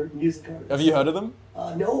your favorite music artist. Have you heard of them?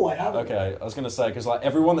 No, I haven't. Okay, I was gonna say because like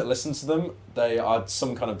everyone that listens to them, they are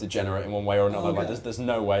some kind of degenerate in one way or another. Okay. Like there's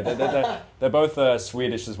no way they're both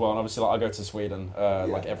Swedish as well, and obviously like I go to Sweden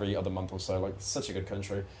like every other month or so. Like it's such a good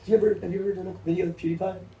country. Have you ever done a video with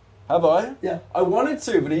PewDiePie? Have I? Yeah. I wanted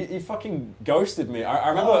to, but he fucking ghosted me. I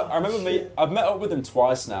remember I've met up with him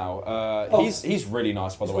twice now. He's really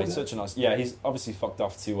nice, by the way. He's such a nice. Yeah, he's obviously fucked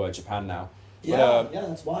off to Japan now. Yeah, yeah,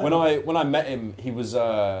 that's wild. When I met him, he was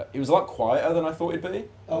a lot quieter than I thought he'd be. Okay.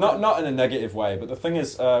 Not in a negative way, but the thing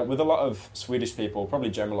is, with a lot of Swedish people, probably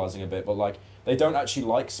generalizing a bit, but like they don't actually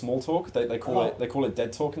like small talk. They call it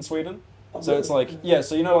dead talk in Sweden. So it's like,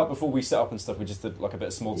 so like before we set up and stuff, we just did like a bit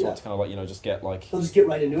of small talk to kind of like, just get like... They'll just get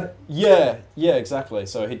right into it? Yeah, exactly.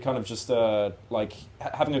 So he'd kind of just, like,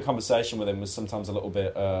 having a conversation with him was sometimes a little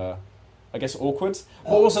bit, I guess, awkward.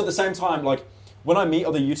 But also at the same time, like, when I meet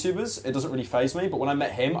other YouTubers, it doesn't really faze me, but when I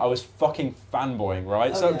met him, I was fucking fanboying,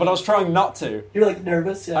 right? But I was trying not to. You're like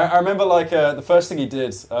nervous, yeah. I remember like the first thing he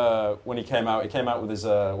did when he came out with his,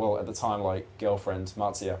 at the time, like, girlfriend,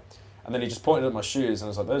 Marzia. And then he just pointed at my shoes and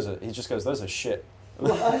I was like, he just goes, those are shit.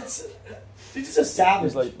 What? He's just a savage.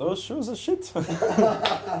 He's like, those shoes are shit.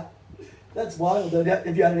 That's wild, though.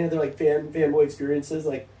 Have you had any other like fanboy experiences,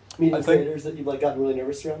 like meeting creators that you've like gotten really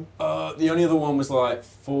nervous around? The only other one was like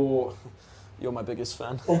you're my biggest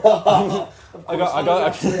fan.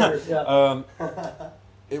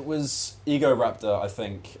 It was Ego Raptor, I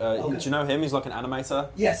think. Do you know him? He's like an animator.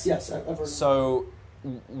 Yes, I've heard. So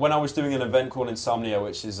when I was doing an event called Insomnia,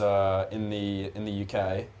 which is in the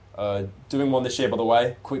UK, doing one this year, by the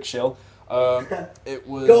way, quick shill. It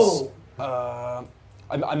was. Go.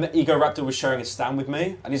 I met Ego Raptor was sharing a stand with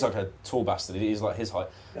me, and he's like a tall bastard. He's like his height.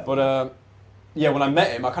 Yeah. But when I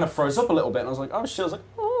met him, I kind of froze up a little bit, and I was like, oh shit! I was like,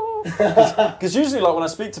 oh. Because usually, like when I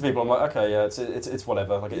speak to people, I'm like, okay, yeah, it's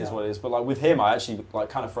whatever, like it is what it is. But like with him, I actually like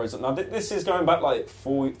kind of froze up. Now this is going back like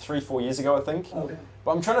 4 years ago, I think. Okay.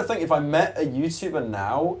 But I'm trying to think if I met a YouTuber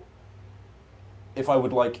now, if I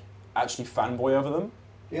would like actually fanboy over them.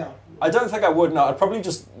 Yeah. I don't think I would. No, I'd probably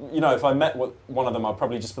just, if I met one of them, I'd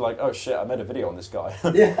probably just be like, oh shit, I made a video on this guy.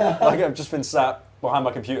 Yeah. Like I've just been sat behind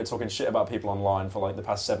my computer talking shit about people online for like the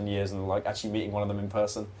past 7 years and like actually meeting one of them in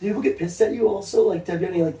person. Do people get pissed at you also? Like, have you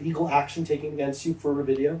any like legal action taken against you for a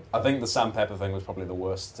video? I think the Sam Pepper thing was probably the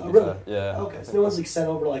worst. To be really? fair. Yeah. Okay. So no one's like sent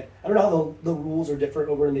over like, I don't know how the rules are different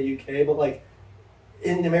over in the UK, but like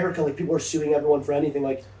in America, like people are suing everyone for anything.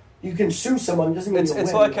 Like you can sue someone, it doesn't mean it's win.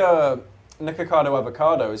 like Nikocado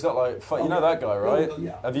Avocado. He's got like, you know that guy, right? No,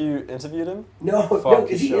 yeah. Have you interviewed him? No.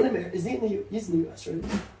 Is he in America? Is he in the? He's in the US, right?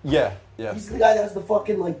 Yeah. He's the guy that has the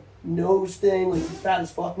fucking like nose thing. Like he's fat as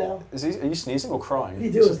fuck now. Are you sneezing or crying? What are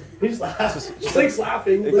you doing? He's laughing. Just like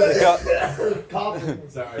laughing. Coughing.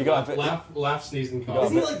 Sorry. You got a bit, laugh, sneezing,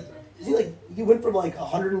 cough. He went from like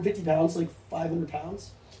 150 pounds to like 500 pounds?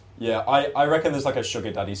 Yeah, I reckon there's like a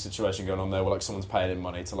sugar daddy situation going on there where like someone's paying him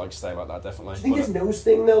money to like stay like that, definitely. Do you think his nose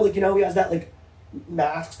thing though, like he has that like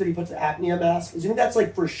masks that he puts, the apnea mask? Do you think that's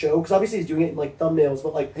like for show? Because obviously he's doing it in like thumbnails,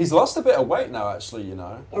 but like... He's lost a bit of weight now actually,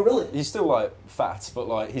 Oh really? He's still like fat, but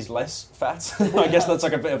like he's less fat. I guess that's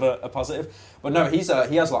like a bit of a positive. But no, he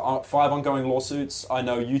has like 5 ongoing lawsuits. I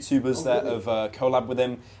know YouTubers that have collabed with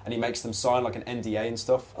him and he makes them sign like an NDA and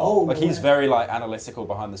stuff. Oh, like he's very like analytical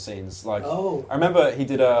behind the scenes. Like I remember he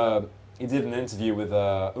did an interview with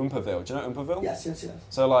Umperville. Do you know Umperville? Yes.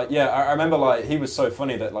 So like, I remember like he was so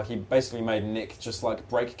funny that like he basically made Nick just like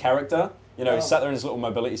break character. He sat there in his little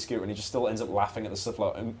mobility scooter and he just still ends up laughing at the stuff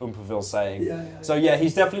like Umperville's saying. So yeah,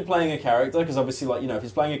 he's definitely playing a character because obviously like, if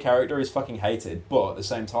he's playing a character, he's fucking hated. But at the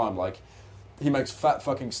same time, like, he makes fat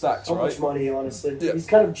fucking stacks, so right? Much money, honestly. Yeah. He's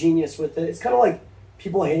kind of genius with it. It's kind of like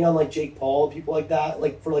people hating on like Jake Paul, people like that,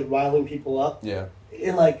 like for like riling people up. Yeah.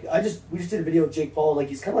 And like we just did a video with Jake Paul and like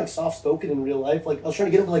he's kind of like soft spoken in real life. Like I was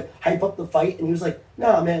trying to get him to like hype up the fight and he was like,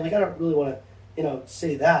 "Nah, man, like I don't really want to,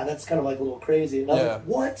 say that. That's kind of like a little crazy." And I was like,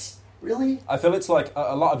 "What? Really?" I feel it's like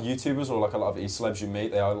a lot of YouTubers or like a lot of e-celebs you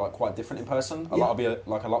meet, they are like quite different in person. A lot will be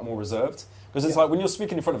like a lot more reserved. Because it's like when you're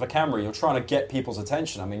speaking in front of a camera, you're trying to get people's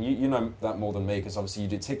attention. I mean, you know that more than me because obviously you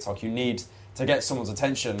do TikTok. You need to get someone's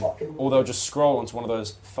attention or they'll just scroll onto one of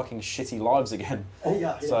those fucking shitty lives again.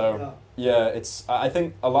 It's. I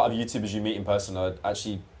think a lot of YouTubers you meet in person are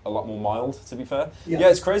actually a lot more mild, to be fair. Yeah,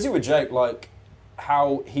 it's crazy with Jake, like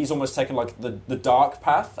how he's almost taken like the dark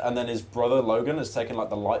path and then his brother Logan has taken like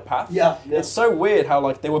the light path. Yeah. It's so weird how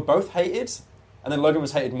like they were both hated and then Logan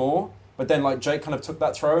was hated more, but then like Jake kind of took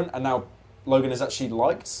that throne and now Logan is actually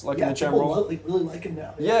liked, like in the general. People really like him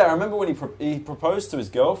now. Yeah, I remember when he proposed to his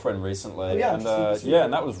girlfriend recently, and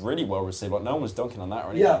that was really well received. Like no one was dunking on that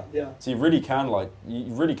or anything. Yeah. So you really can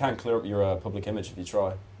clear up your public image if you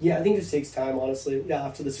try. Yeah, I think it just takes time, honestly. Yeah,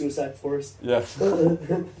 after the Suicide Forest. Yeah.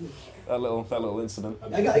 that little incident.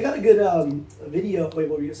 I got a good video. Wait,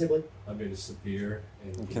 what were you gonna say, Blake? I made a severe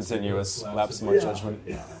and continuous lapse in my judgment.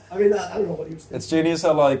 Yeah. I mean, I don't know what he was thinking. It's genius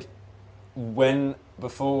how like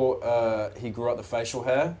before he grew out the facial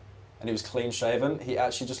hair, and he was clean shaven, he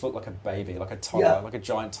actually just looked like a baby, like a toddler, like a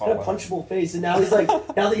giant toddler. Kind of punchable face, and now he's like,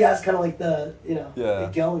 now that he has kind of like the,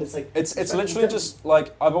 the going, it's like it's literally just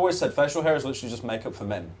like I've always said, facial hair is literally just makeup for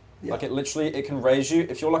men. Yeah. Like it can raise you.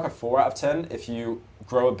 If you're like a 4 out of 10, if you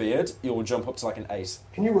grow a beard, you'll jump up to like an 8.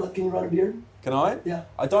 Can you run a beard? Can I? Yeah.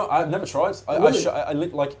 I've never tried.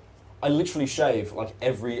 Really? I literally shave like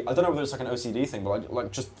every. I don't know whether it's like an OCD thing, but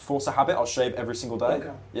like just force a habit. I'll shave every single day.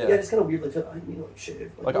 Okay. Yeah, it's kind of weird. Like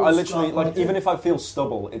shave. Like I literally like even if I feel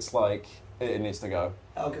stubble, it's like it needs to go.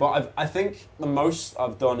 Okay. But I think the most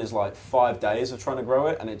I've done is like 5 days of trying to grow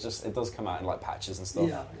it, and it does come out in like patches and stuff.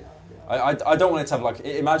 Yeah. I don't want it to have like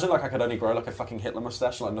imagine like I could only grow like a fucking Hitler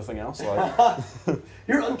mustache like nothing else. Like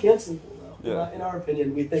you're uncancelable though. Yeah. In our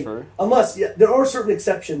opinion, we think. True. Unless there are certain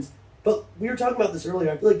exceptions. But we were talking about this earlier.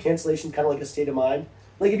 I feel like cancellation is kind of like a state of mind.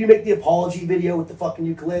 Like if you make the apology video with the fucking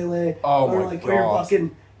ukulele, or like where you're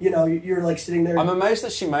fucking, you're like sitting there. I'm amazed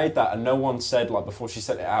that she made that and no one said like before she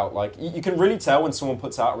sent it out. Like you can really tell when someone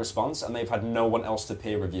puts out a response and they've had no one else to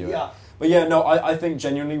peer review it. Yeah. But yeah, no, I think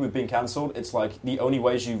genuinely with being cancelled, it's like the only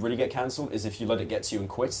ways you really get cancelled is if you let it get to you and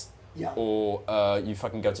quit. Yeah. Or you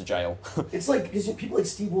fucking go to jail. It's like because people like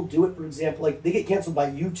Steve will do it. For example, like they get cancelled by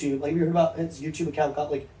YouTube. Like have you heard about his YouTube account got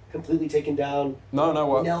like completely taken down? No,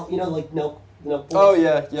 what? Nell. Oh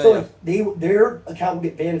yeah. So like their account will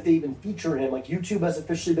get banned if they even feature him. Like YouTube has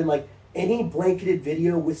officially been like any blanketed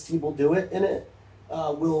video with Steve will do it in it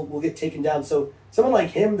will get taken down. So someone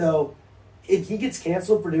like him though, if he gets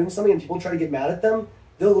canceled for doing something and people try to get mad at them,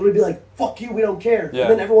 they'll literally be like, "Fuck you, we don't care." Yeah.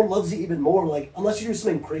 And then everyone loves you even more. Like unless you do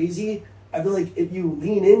something crazy, I feel like if you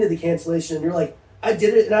lean into the cancellation and you're like, I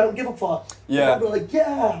did it and I don't give a fuck. Yeah. But like,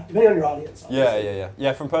 depending on your audience. Obviously.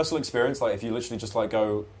 Yeah, from personal experience, like if you literally just like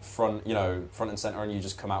go front and center and you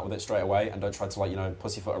just come out with it straight away and don't try to like,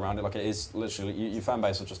 pussyfoot around it, like it is literally, your fan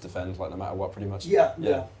base will just defend like no matter what pretty much. Yeah.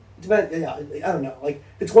 I don't know, like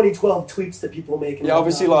the 2012 tweets that people make. And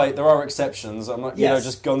obviously, like there are exceptions. I'm not, yes.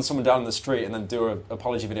 Just gun someone down the street and then do an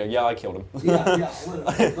apology video. Yeah, I killed him.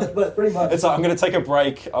 but pretty much. It's like I'm going to take a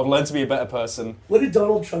break. I've learned to be a better person. What did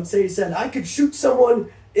Donald Trump say? He said, "I could shoot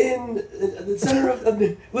someone in the center of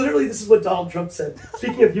literally." This is what Donald Trump said.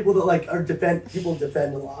 Speaking of people that like people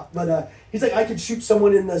defend a lot, but he's like, "I could shoot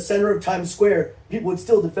someone in the center of Times Square. People would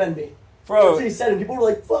still defend me." Bro, that's what he said, and people were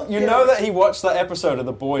like, "Fuck." You know that he watched that episode of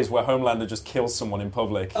The Boys where Homelander just kills someone in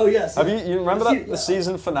public. Oh yes. Have you remember that the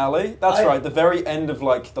season finale? That's right. The very end of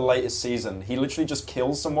like the latest season, he literally just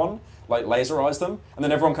kills someone, like laser eyes them, and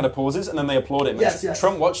then everyone kind of pauses and then they applaud him. Yes.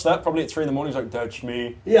 Trump watched that probably at 3 a.m. He's like, "That's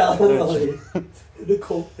me." Yeah, the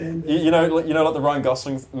cult fan. You know, like the Ryan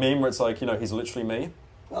Gosling meme where it's like, he's literally me.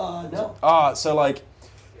 No.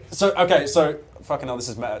 So fucking hell, this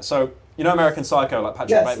is meta. So. American Psycho, like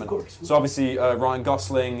Patrick Bateman. Of course. So obviously Ryan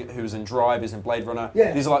Gosling, who's in Drive, is in Blade Runner.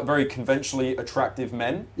 Yeah. These are like very conventionally attractive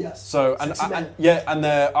men. Yes. So and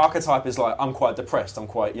their archetype is like I'm quite depressed. I'm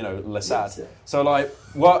quite less sad. Yeah. So like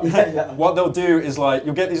what what they'll do is like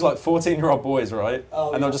you'll get these like 14-year-old boys, right?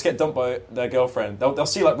 And they'll just get dumped by their girlfriend. They'll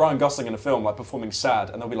see like Ryan Gosling in a film like performing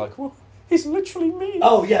sad, and they'll be like, "Well, he's literally me."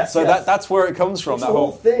 Oh yes. So that's where it comes from. It's that the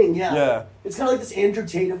whole thing. Yeah. Yeah. It's kind of like this Andrew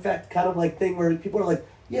Tate effect kind of like thing where people are like,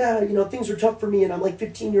 "Yeah, things are tough for me, and I'm like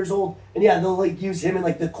 15 years old." And they'll like use him in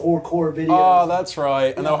like the core videos. Oh, that's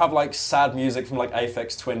right. And they'll have like sad music from like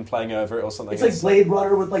Aphex Twin playing over it or something. It's like Blade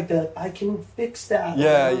Runner with like the "I can fix that."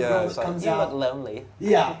 Yeah. That comes you out. look lonely.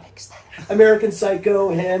 Yeah. American Psycho,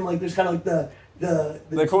 him, like there's kind of like the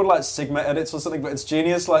they're called like Sigma edits or something, but it's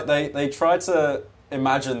genius. Like they try to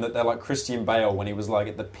imagine that they're like Christian Bale when he was like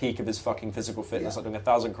at the peak of his fucking physical fitness, like doing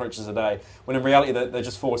 1,000 crunches a day. When in reality they're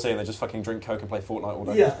just 14, they just fucking drink Coke and play Fortnite all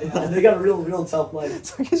day. Yeah, they got a real tough life.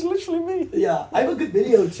 It's like he's literally me. Yeah, I have a good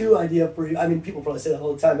video too idea for you. I mean, people probably say that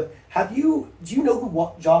all the time, but do you know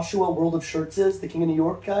who Joshua World of Shirts is? The King of New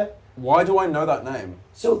York guy. Why do I know that name?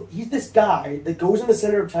 So he's this guy that goes in the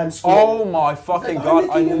center of Times Square. Oh my fucking god!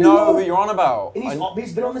 I know who you're on about. And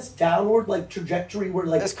he's been on this downward like trajectory where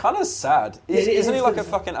like it's kind of sad. Isn't he like a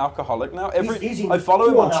fucking alcoholic now? I follow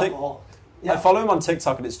him on TikTok. Yeah. I follow him on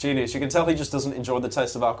TikTok and it's genius. You can tell he just doesn't enjoy the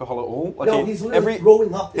taste of alcohol at all. Like he's literally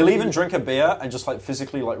growing up. He'll even drink a beer and just like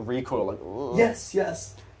physically like recoil. Like ugh.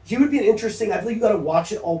 Yes. He would be an interesting. I feel like you got to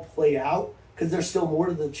watch it all play out because there's still more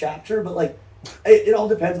to the chapter, but like. It all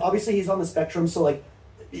depends. Obviously, he's on the spectrum, so like,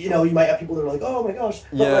 you might have people that are like, "Oh my gosh,"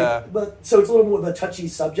 but so it's a little more of a touchy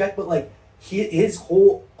subject. But like, his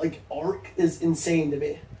whole like arc is insane to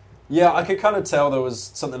me. Yeah, I could kind of tell there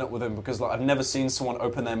was something up with him because like I've never seen someone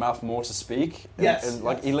open their mouth more to speak. And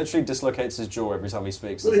like he literally dislocates his jaw every time he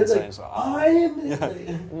speaks. Literally, It's like,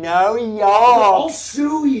 insane. No, y'all. I'll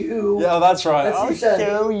sue you. Yeah, that's right. That's what I'll he said.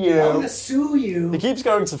 sue you. I'm gonna sue you. He keeps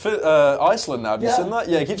going to Iceland now. Have you seen that?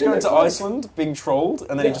 Yeah, he keeps going to Iceland, being trolled,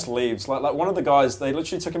 and then he just leaves. Like one of the guys, they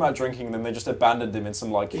literally took him out drinking, and then they just abandoned him in some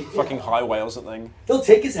like fucking highway or something. He'll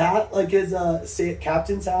take his hat, like his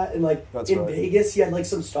captain's hat, and like Vegas, he had like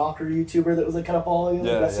some stalker YouTuber that was like kind of following him,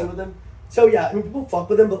 messing with him. So yeah, I mean people fuck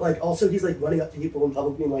with him, but like also he's like running up to people in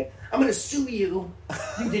public, being like, "I'm gonna sue you.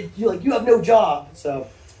 You have no job." So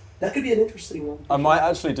that could be an interesting one. I might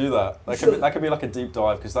actually do that. That could be like a deep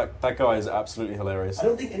dive because that guy is absolutely hilarious. I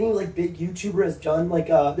don't think any like big YouTuber has done like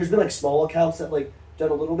there's been like small accounts that like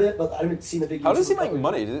done a little bit, but I haven't seen a big. How YouTuber does he make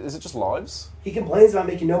money? Is it just lives? He complains about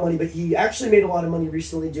making no money, but he actually made a lot of money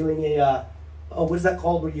recently doing a what is that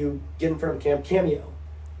called where you get in front of a cameo.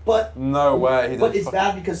 But no way. But it's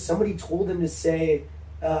bad because somebody told him to say,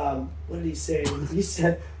 what did he say? He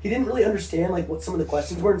said he didn't really understand like what some of the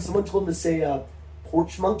questions were, and someone told him to say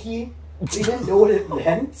porch monkey. He didn't know what it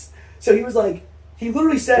meant, so he was like, he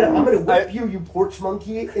literally said, "I'm gonna whip you, you porch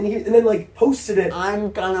monkey," and then like posted it. I'm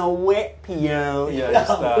gonna whip you. Yeah,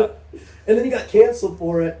 just that. And then he got canceled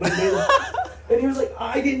for it, but and he was like,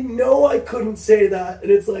 "I didn't know I couldn't say that," and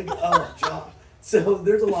it's like, oh god. So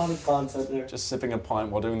there's a lot of content there. Just sipping a pint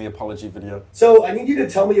while doing the apology video. So I need you to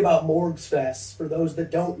tell me about Morgues Fest, for those that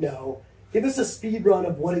don't know. Give us a speed run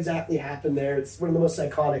of what exactly happened there. It's one of the most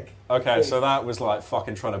iconic things. So that was like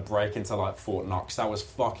fucking trying to break into like Fort Knox. That was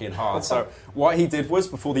fucking hard. So what he did was,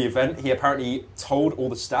 before the event, he apparently told all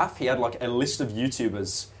the staff, he had like a list of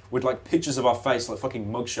YouTubers with like pictures of our face, like fucking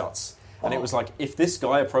mugshots. And it was like, if this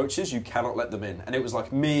guy approaches, you cannot let them in. And it was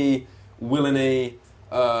like me, Willany,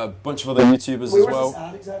 a bunch of other YouTubers as well. Where was this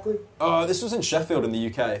at exactly? This was in Sheffield in the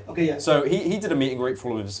UK. Okay, yeah. So he did a meet and greet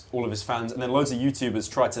for all of his fans, and then loads of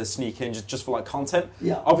YouTubers tried to sneak in just for like content.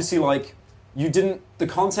 Yeah. Obviously, like the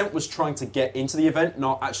content was trying to get into the event,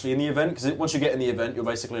 not actually in the event, because once you get in the event, you're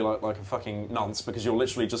basically like a fucking nonce, because you're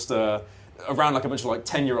literally just around like a bunch of like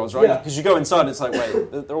 10-year-olds, right? Because you go inside and it's like,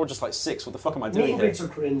 wait, they're all just like 6. What the fuck am I doing here? Meet and greets are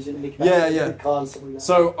cringe and make constantly.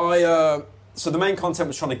 So the main content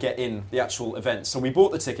was trying to get in the actual event. So we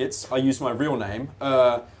bought the tickets. I used my real name.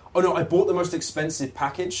 I bought the most expensive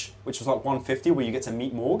package, which was like $150, where you get to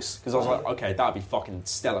meet Morgues, because I was like, okay, that'd be fucking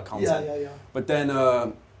stellar content. Yeah. But then,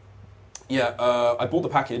 I bought the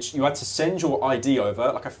package. You had to send your ID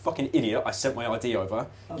over. Like a fucking idiot, I sent my ID over.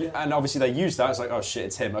 Okay. And obviously they used that. It's like, oh shit,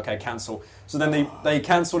 it's him. Okay, cancel. So then they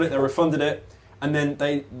cancelled it, they refunded it. And then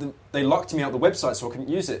they locked me out the website so I couldn't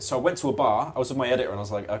use it. So I went to a bar. I was with my editor and I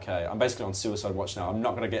was like, okay, I'm basically on suicide watch now. I'm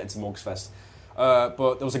not going to get into Morgues Fest.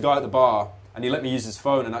 But there was a guy at the bar and he let me use his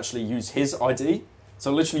phone and actually use his ID. So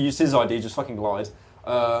I literally used his ID, just fucking lied.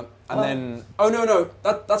 Then,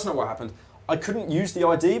 that's not what happened. I couldn't use the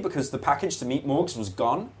ID because the package to meet Morgues was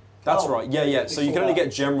gone. That's right. Yeah. So you can only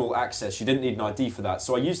get general access. You didn't need an ID for that.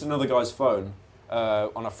 So I used another guy's phone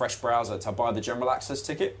on a fresh browser to buy the general access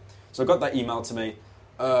ticket. So I got that email to me,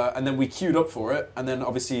 and then we queued up for it, and then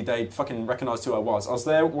obviously they fucking recognised who I was. I was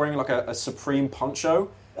there wearing like a Supreme poncho.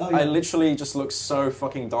 Oh, yeah. I literally just looked so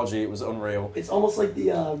fucking dodgy, it was unreal. It's almost like the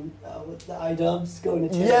iDubbbz going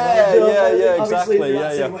to Yeah, exactly. Obviously, you're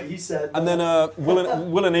not saying what he said. And then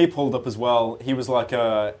Will and E pulled up as well. He was like,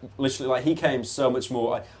 literally, like he came so much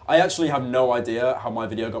more. I actually have no idea how my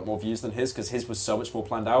video got more views than his, because his was so much more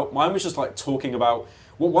planned out. Mine was just like talking about.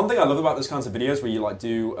 Well, one thing I love about those kinds of videos where you like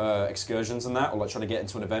do excursions and that, or like trying to get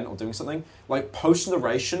into an event or doing something, like post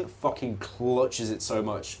narration fucking clutches it so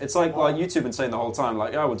much. It's like YouTube been saying the whole time,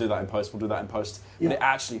 like, oh, we'll do that in post, but it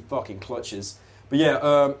actually fucking clutches. But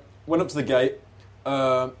yeah, went up to the gate.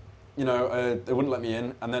 They wouldn't let me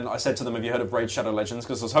in, and then I said to them, "Have you heard of Raid Shadow Legends?"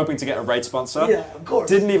 Because I was hoping to get a raid sponsor. Yeah, of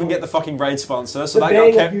course. Didn't even get the fucking raid sponsor, so that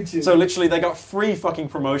got kept. So literally, they got free fucking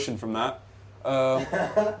promotion from that.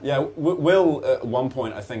 Will at one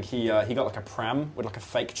point, I think he got like a pram with like a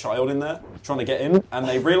fake child in there trying to get in, and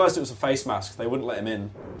they realised it was a face mask. They wouldn't let him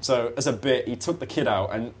in. So as a bit, he took the kid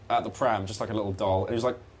out and at the pram, just like a little doll. And he was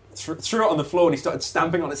like threw it on the floor, and he started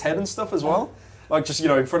stamping on its head and stuff as well. Like just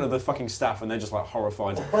in front of the fucking staff, and they're just like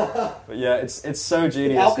horrified. But yeah, it's so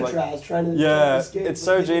genius. Alcatraz trying to escape. It's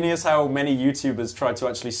so genius how many YouTubers tried to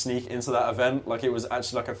actually sneak into that event. Like it was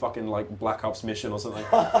actually like a fucking like Black Ops mission or something.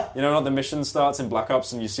 Like the mission starts in Black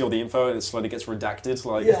Ops, and you see all the info, and it slowly gets redacted.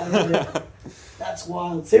 Like yeah. That's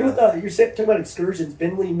wild. Same with you're talking about excursions.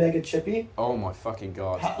 Binley Mega Chippy. Oh my fucking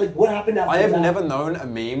god! What happened after I have that? never known a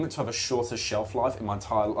meme to have a shorter shelf life in my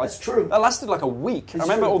entire life. That's true. That lasted like a week. I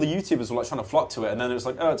remember true. all the YouTubers were like trying to flock to it, and then it was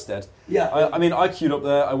like, oh, it's dead. Yeah. I mean, I queued up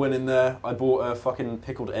there. I went in there. I bought a fucking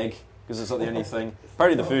pickled egg because it's not the only thing.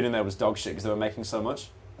 Apparently, the food in there was dog shit because they were making so much.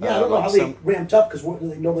 Yeah, I don't know how they ramped up because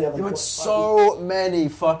they normally have like. You had so many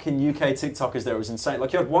fucking UK TikTokers there. It was insane.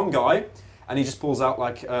 Like you had one guy, and he just pulls out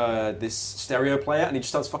like this stereo player, and he just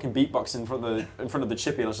starts fucking beatboxing in front of the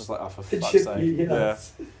chippy, and I was just like, oh, for fuck's sake. Yeah.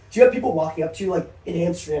 Do you have people walking up to you like in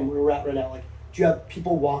Amsterdam where we're at right now? Like, do you have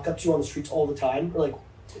people walk up to you on the streets all the time, or like?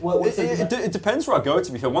 It depends where I go, to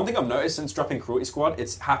be fair. One thing I've noticed since dropping Cruelty Squad,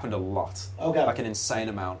 it's happened a lot. Okay. Like an insane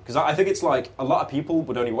amount. Because I think it's like a lot of people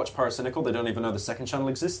would only watch Pyrocynical, they don't even know the second channel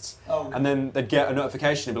exists. Oh. And then they'd get a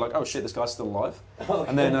notification and be like, oh shit, this guy's still alive. Okay.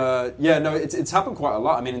 And then, it's happened quite a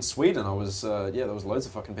lot. I mean, in Sweden, there was loads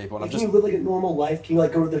of fucking people. And can you live like a normal life? Can you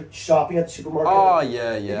like go to the shopping at the supermarket? Oh,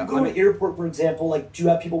 yeah. If you go to an airport, for example, like, do you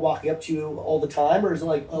have people walking up to you all the time, or is it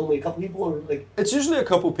like only a couple people, or like? It's usually a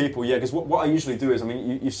couple people, yeah. Because what I usually do is, I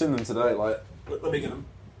mean, you've seen them today. Like, let me get them.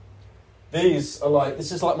 These are like,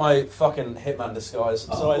 this is like my fucking Hitman disguise.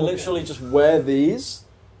 So I literally just wear these,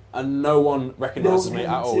 and no one recognises me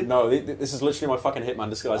at all. No, this is literally my fucking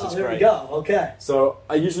Hitman disguise. It's there great. We go. Okay. So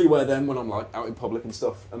I usually wear them when I'm like out in public and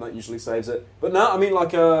stuff, and that usually saves it. But no, I mean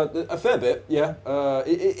like a fair bit, yeah.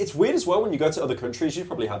 It's weird as well when you go to other countries. You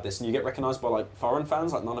probably had this, and you get recognised by like foreign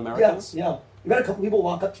fans, like non-Americans. Yeah. You've had a couple people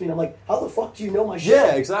walk up to me and I'm like, how the fuck do you know my shit?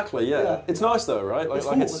 Yeah, exactly, yeah. It's nice though, right? Like,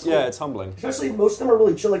 it's cool. It's humbling. Especially most of them are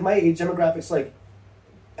really chill. Like my age demographic's like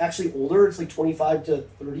actually older. It's like 25 to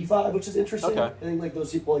 35, which is interesting. Okay. I think like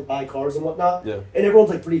those people like buy cars and whatnot. Yeah. And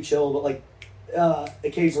everyone's like pretty chill, but like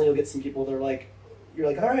occasionally you'll get some people that are like, you're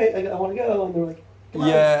like, all right, I want to go. And they're like, come on.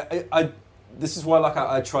 Yeah, this is why like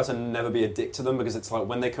I try to never be a dick to them, because it's like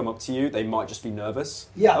when they come up to you, they might just be nervous.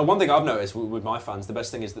 Yeah. One thing I've noticed with my fans, the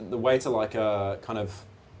best thing is that the way to like kind of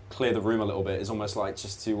clear the room a little bit is almost like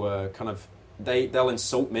just to kind of they'll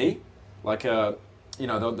insult me, like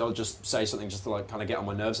they'll just say something just to like kind of get on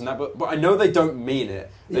my nerves and that, but I know they don't mean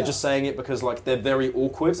it. They're just saying it because like they're very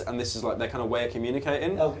awkward, and this is like their kind of way of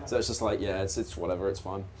communicating. Okay. So it's just like it's whatever, it's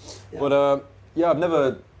fine. Yeah. But I've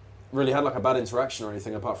never really had like a bad interaction or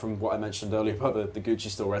anything apart from what I mentioned earlier about the Gucci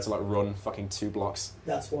store where I had to like run fucking 2 blocks.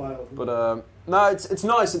 That's wild. But no, it's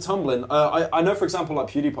nice, it's humbling. I know, for example, like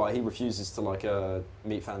PewDiePie, he refuses to like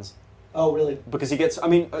meet fans. Oh, really? Because he gets, I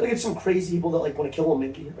mean... I think it's some crazy people that like want to kill him,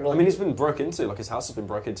 maybe. Or, like, I mean, he's been broke into, like his house has been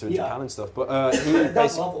broke into in Japan and stuff, but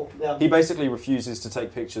he basically refuses to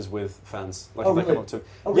take pictures with fans. Like if really? they come up to him.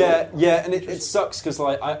 Oh, really? Yeah, and it sucks because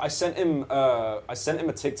like I sent him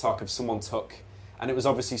a TikTok of someone took, and it was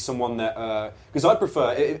obviously someone that, because I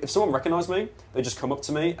prefer, if someone recognised me, they just come up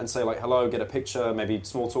to me and say like, hello, get a picture, maybe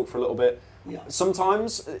small talk for a little bit. Yeah.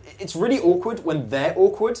 Sometimes it's really awkward when they're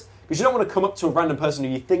awkward, because you don't want to come up to a random person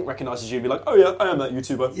who you think recognises you and be like, oh yeah, I am that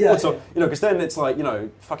YouTuber. Yeah, what's up? Because then it's like,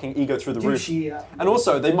 fucking ego through the roof. And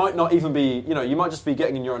also, they might not even be, you might just be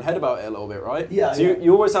getting in your own head about it a little bit, right? Yeah. So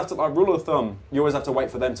you always have to, like, rule of thumb, you always have to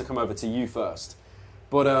wait for them to come over to you first.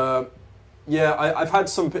 But I've had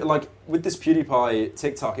some, like, with this PewDiePie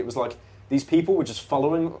TikTok, it was like, these people were just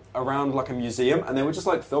following around like a museum, and they were just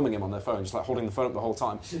like filming him on their phone, just like holding the phone up the whole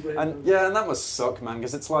time. And that must suck, man,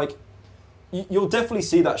 because it's like, you'll definitely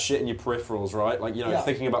see that shit in your peripherals, right? Like,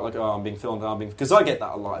 thinking about like, oh, I'm being filmed, because I get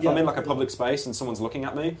that a lot. If I'm in like a public space and someone's looking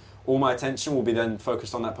at me, all my attention will be then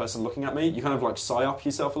focused on that person looking at me. You kind of like psyop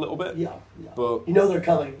yourself a little bit. Yeah. But they're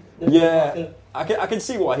coming. I can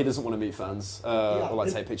see why he doesn't want to meet fans or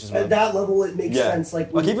like take pictures with them. At that level, it makes sense. Like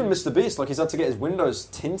even Mr. Beast, like he's had to get his windows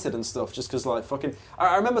tinted and stuff just because like fucking.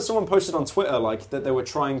 I remember someone posted on Twitter like that they were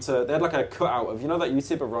trying to. They had like a cutout of that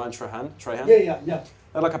YouTuber Ryan Trahan. Yeah.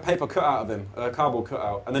 They had like a paper cutout of him, a cardboard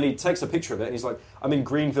cutout, and then he takes a picture of it and he's like, "I'm in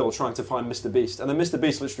Greenville trying to find Mr. Beast," and then Mr.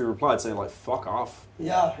 Beast literally replied saying like, "Fuck off."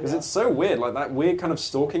 Yeah. Because it's so weird. Like that weird kind of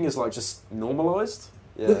stalking is like just normalized.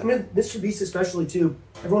 Yeah. Look, I mean, Mr. Beast especially too.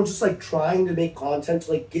 Everyone's just like trying to make content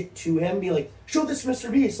to like get to him, be like, show this to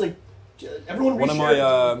Mr. Beast. Like, everyone.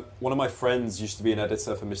 One of my friends used to be an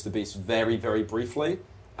editor for Mr. Beast very, very briefly,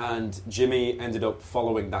 and Jimmy ended up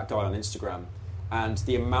following that guy on Instagram. And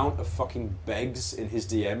the amount of fucking begs in his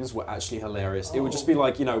DMs were actually hilarious. It would just be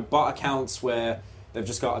like, bot accounts where they've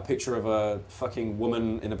just got a picture of a fucking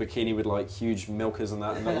woman in a bikini with like huge milkers and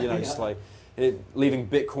that, and just like leaving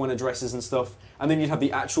Bitcoin addresses and stuff. And then you'd have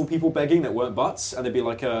the actual people begging that weren't bots, and they'd be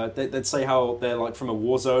like, they'd say how they're like from a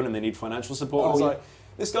war zone and they need financial support. Like,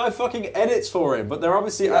 this guy fucking edits for him, but they're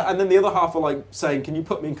obviously, and then the other half are like saying, can you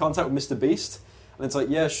put me in contact with Mr. Beast? And it's like,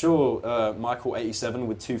 yeah, sure, Michael87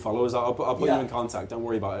 with 2 followers, I'll put you Yeah. in contact, don't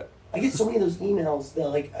worry about it. I get so many of those emails that,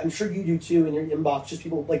 like, I'm sure you do too in your inbox, just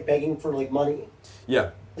people, like, begging for, like, money.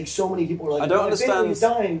 Yeah. Like, so many people are like, I don't my understand. family's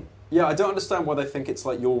dying. Yeah, I don't understand why they think it's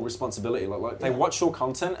like your responsibility. Like they watch your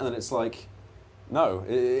content and then it's like, no,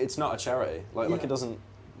 it's not a charity. Like it doesn't.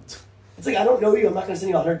 It's like, I don't know you. I'm not going to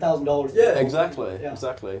send you $100,000. Yeah, exactly, Yeah.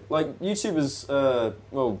 exactly. Like YouTubers,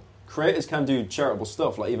 well, creators can do charitable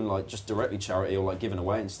stuff, like even like just directly charity or like giving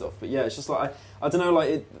away and stuff. But yeah, it's just like I don't know,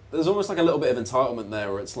 like there's almost like a little bit of entitlement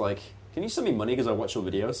there, where it's like, can you send me money because I watch your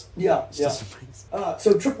videos? Yeah, It's yeah. just amazing.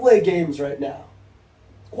 So AAA games right now,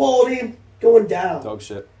 quality going down. Dog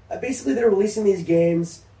shit. Basically, they're releasing these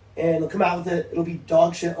games, and they'll come out with it. It'll be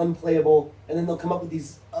dog shit, unplayable, and then they'll come up with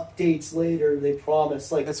these updates later. They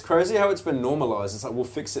promise, like, It's crazy how it's been normalized. It's like, we'll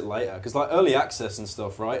fix it later. Because, like, early access and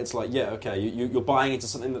stuff, right? It's like, yeah, okay, you're buying into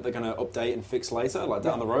something that they're going to update and fix later, like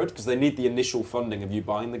down the road, because they need the initial funding of you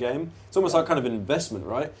buying the game. It's almost like kind of an investment,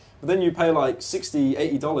 right? But then you pay, like, $60,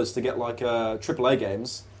 $80 to get, like, AAA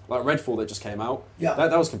games, like Redfall that just came out. Yeah.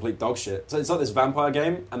 That was complete dog shit. So it's like this vampire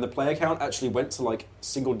game, and the player count actually went to, like,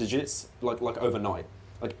 single digits, like overnight.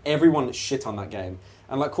 Like, everyone shit on that game.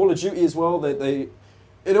 And, like, Call of Duty as well,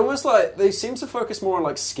 it almost like they seem to focus more on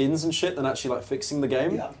like skins and shit than actually like fixing the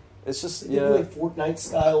game. Yeah. It's just they do, like, Fortnite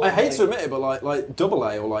style. I hate to admit it, but like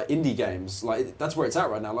AA or like indie games, like that's where it's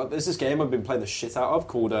at right now. Like there's this game I've been playing the shit out of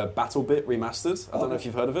called BattleBit Remastered. I don't know if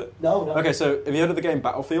you've heard of it. No. Okay, so have you heard of the game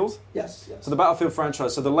Battlefield? Yes. So the Battlefield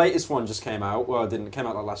franchise. So the latest one just came out. Well, it didn't. It came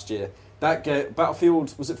out like last year. That game,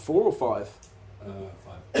 Battlefield, was it 4 or 5?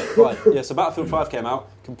 5. 5. Yeah. So Battlefield 5 came out.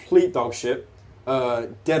 Complete dog shit.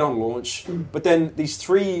 Dead on launch, but then these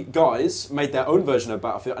 3 guys made their own version of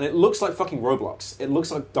Battlefield, and it looks like fucking Roblox. It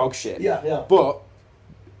looks like dog shit. Yeah. But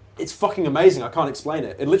it's fucking amazing. I can't explain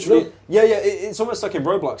it. It literally, Really? yeah. It's almost like in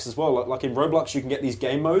Roblox as well. Like in Roblox, you can get these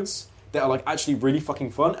game modes that are like actually really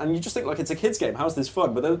fucking fun, and you just think like it's a kids game. How's this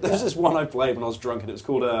fun? But there's this one I played when I was drunk, and it was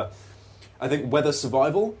called I think Weather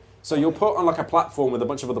Survival. So you're put on like a platform with a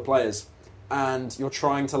bunch of other players, and you're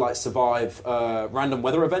trying to like survive random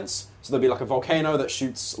weather events. So there'd be like a volcano that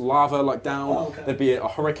shoots lava like down. Oh, okay. There'd be a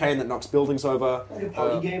hurricane that knocks buildings over. Like a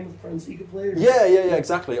party game with friends that you could play? Or Yeah,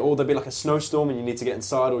 exactly. Or there'd be like a snowstorm and you need to get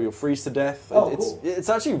inside or you'll freeze to death. Oh, it's cool. It's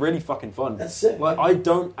actually really fucking fun. That's sick. Like I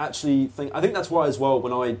don't actually think, I think that's why as well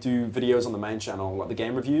when I do videos on the main channel, like the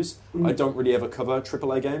game reviews, I don't really ever cover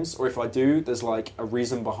AAA games, or if I do, there's like a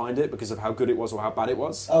reason behind it because of how good it was or how bad it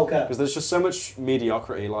was. Okay. Because there's just so much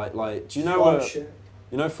mediocrity. Like do you know Oh, shit.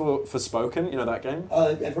 you know for Spoken, you know that game?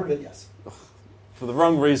 I've heard of it, yes. For the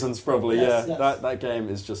wrong reasons, probably. Yes, yeah, yes. That game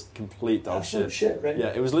is just complete dog Absolute shit, right? Yeah,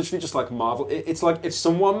 it was literally just like Marvel. It's like if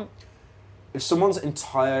someone's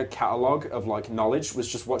entire catalog of like knowledge was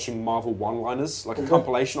just watching Marvel one-liners, like a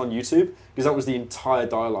compilation on YouTube, because that was the entire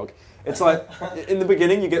dialogue. It's like in the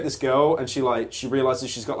beginning you get this girl and she realizes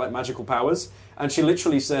she's got like magical powers, and she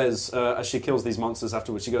literally says as she kills these monsters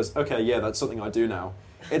afterwards, she goes, "Okay, yeah, that's something I do now."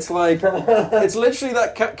 It's like it's literally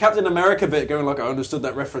that Captain America bit going like, "I understood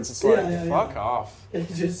that reference." It's like fuck off.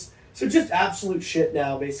 It's just absolute shit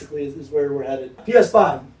now. Basically, is where we're headed.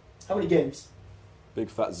 PS5. How many games? Big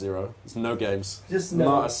fat 0. There's no games. Just no.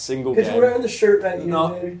 Not a single Because game. you're wearing the shirt right here, No.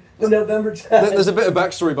 baby. The November 10th. There's a bit of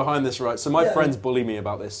backstory behind this, right? So my Yeah. friends bully me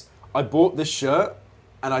about this. I bought this shirt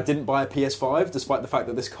and I didn't buy a PS5, despite the fact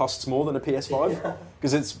that this costs more than a PS5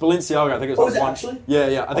 because it's Balenciaga. I think it was Oh, like is it one. actually?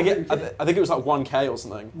 Yeah. I think Oh, it. you're kidding. I think it was like 1K or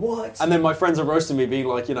something. What? And then my friends are roasting me, being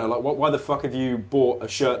like, you know, like, why the fuck have you bought a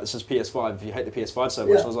shirt that says PS5 if you hate the PS5 so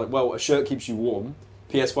much? Yeah. I was like, well, a shirt keeps you warm.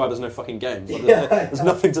 PS5 has no fucking games. Like, Yeah, there's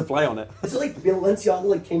nothing to play on it. Is it like Balenciaga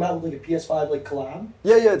like came out with like a PS5 like collab?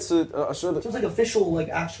 Yeah. It's a shirt So that. it's like official like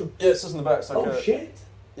actual. Yeah, it says in the back. It's like Oh shit!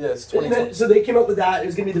 Yeah, it's And 20. then, so they came up with that. It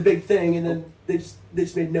was gonna be the big thing, and then they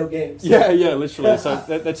just made no games. Yeah, literally. So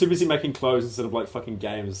they're too busy making clothes instead of like fucking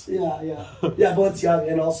games. Yeah.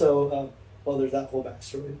 Balenciaga, and also, well, there's that whole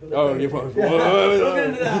backstory. But Oh, yeah, well, we'll get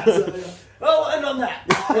into that. So, yeah. Oh, and on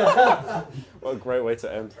that. What a great way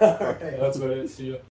to end. All right. That's about it. See ya.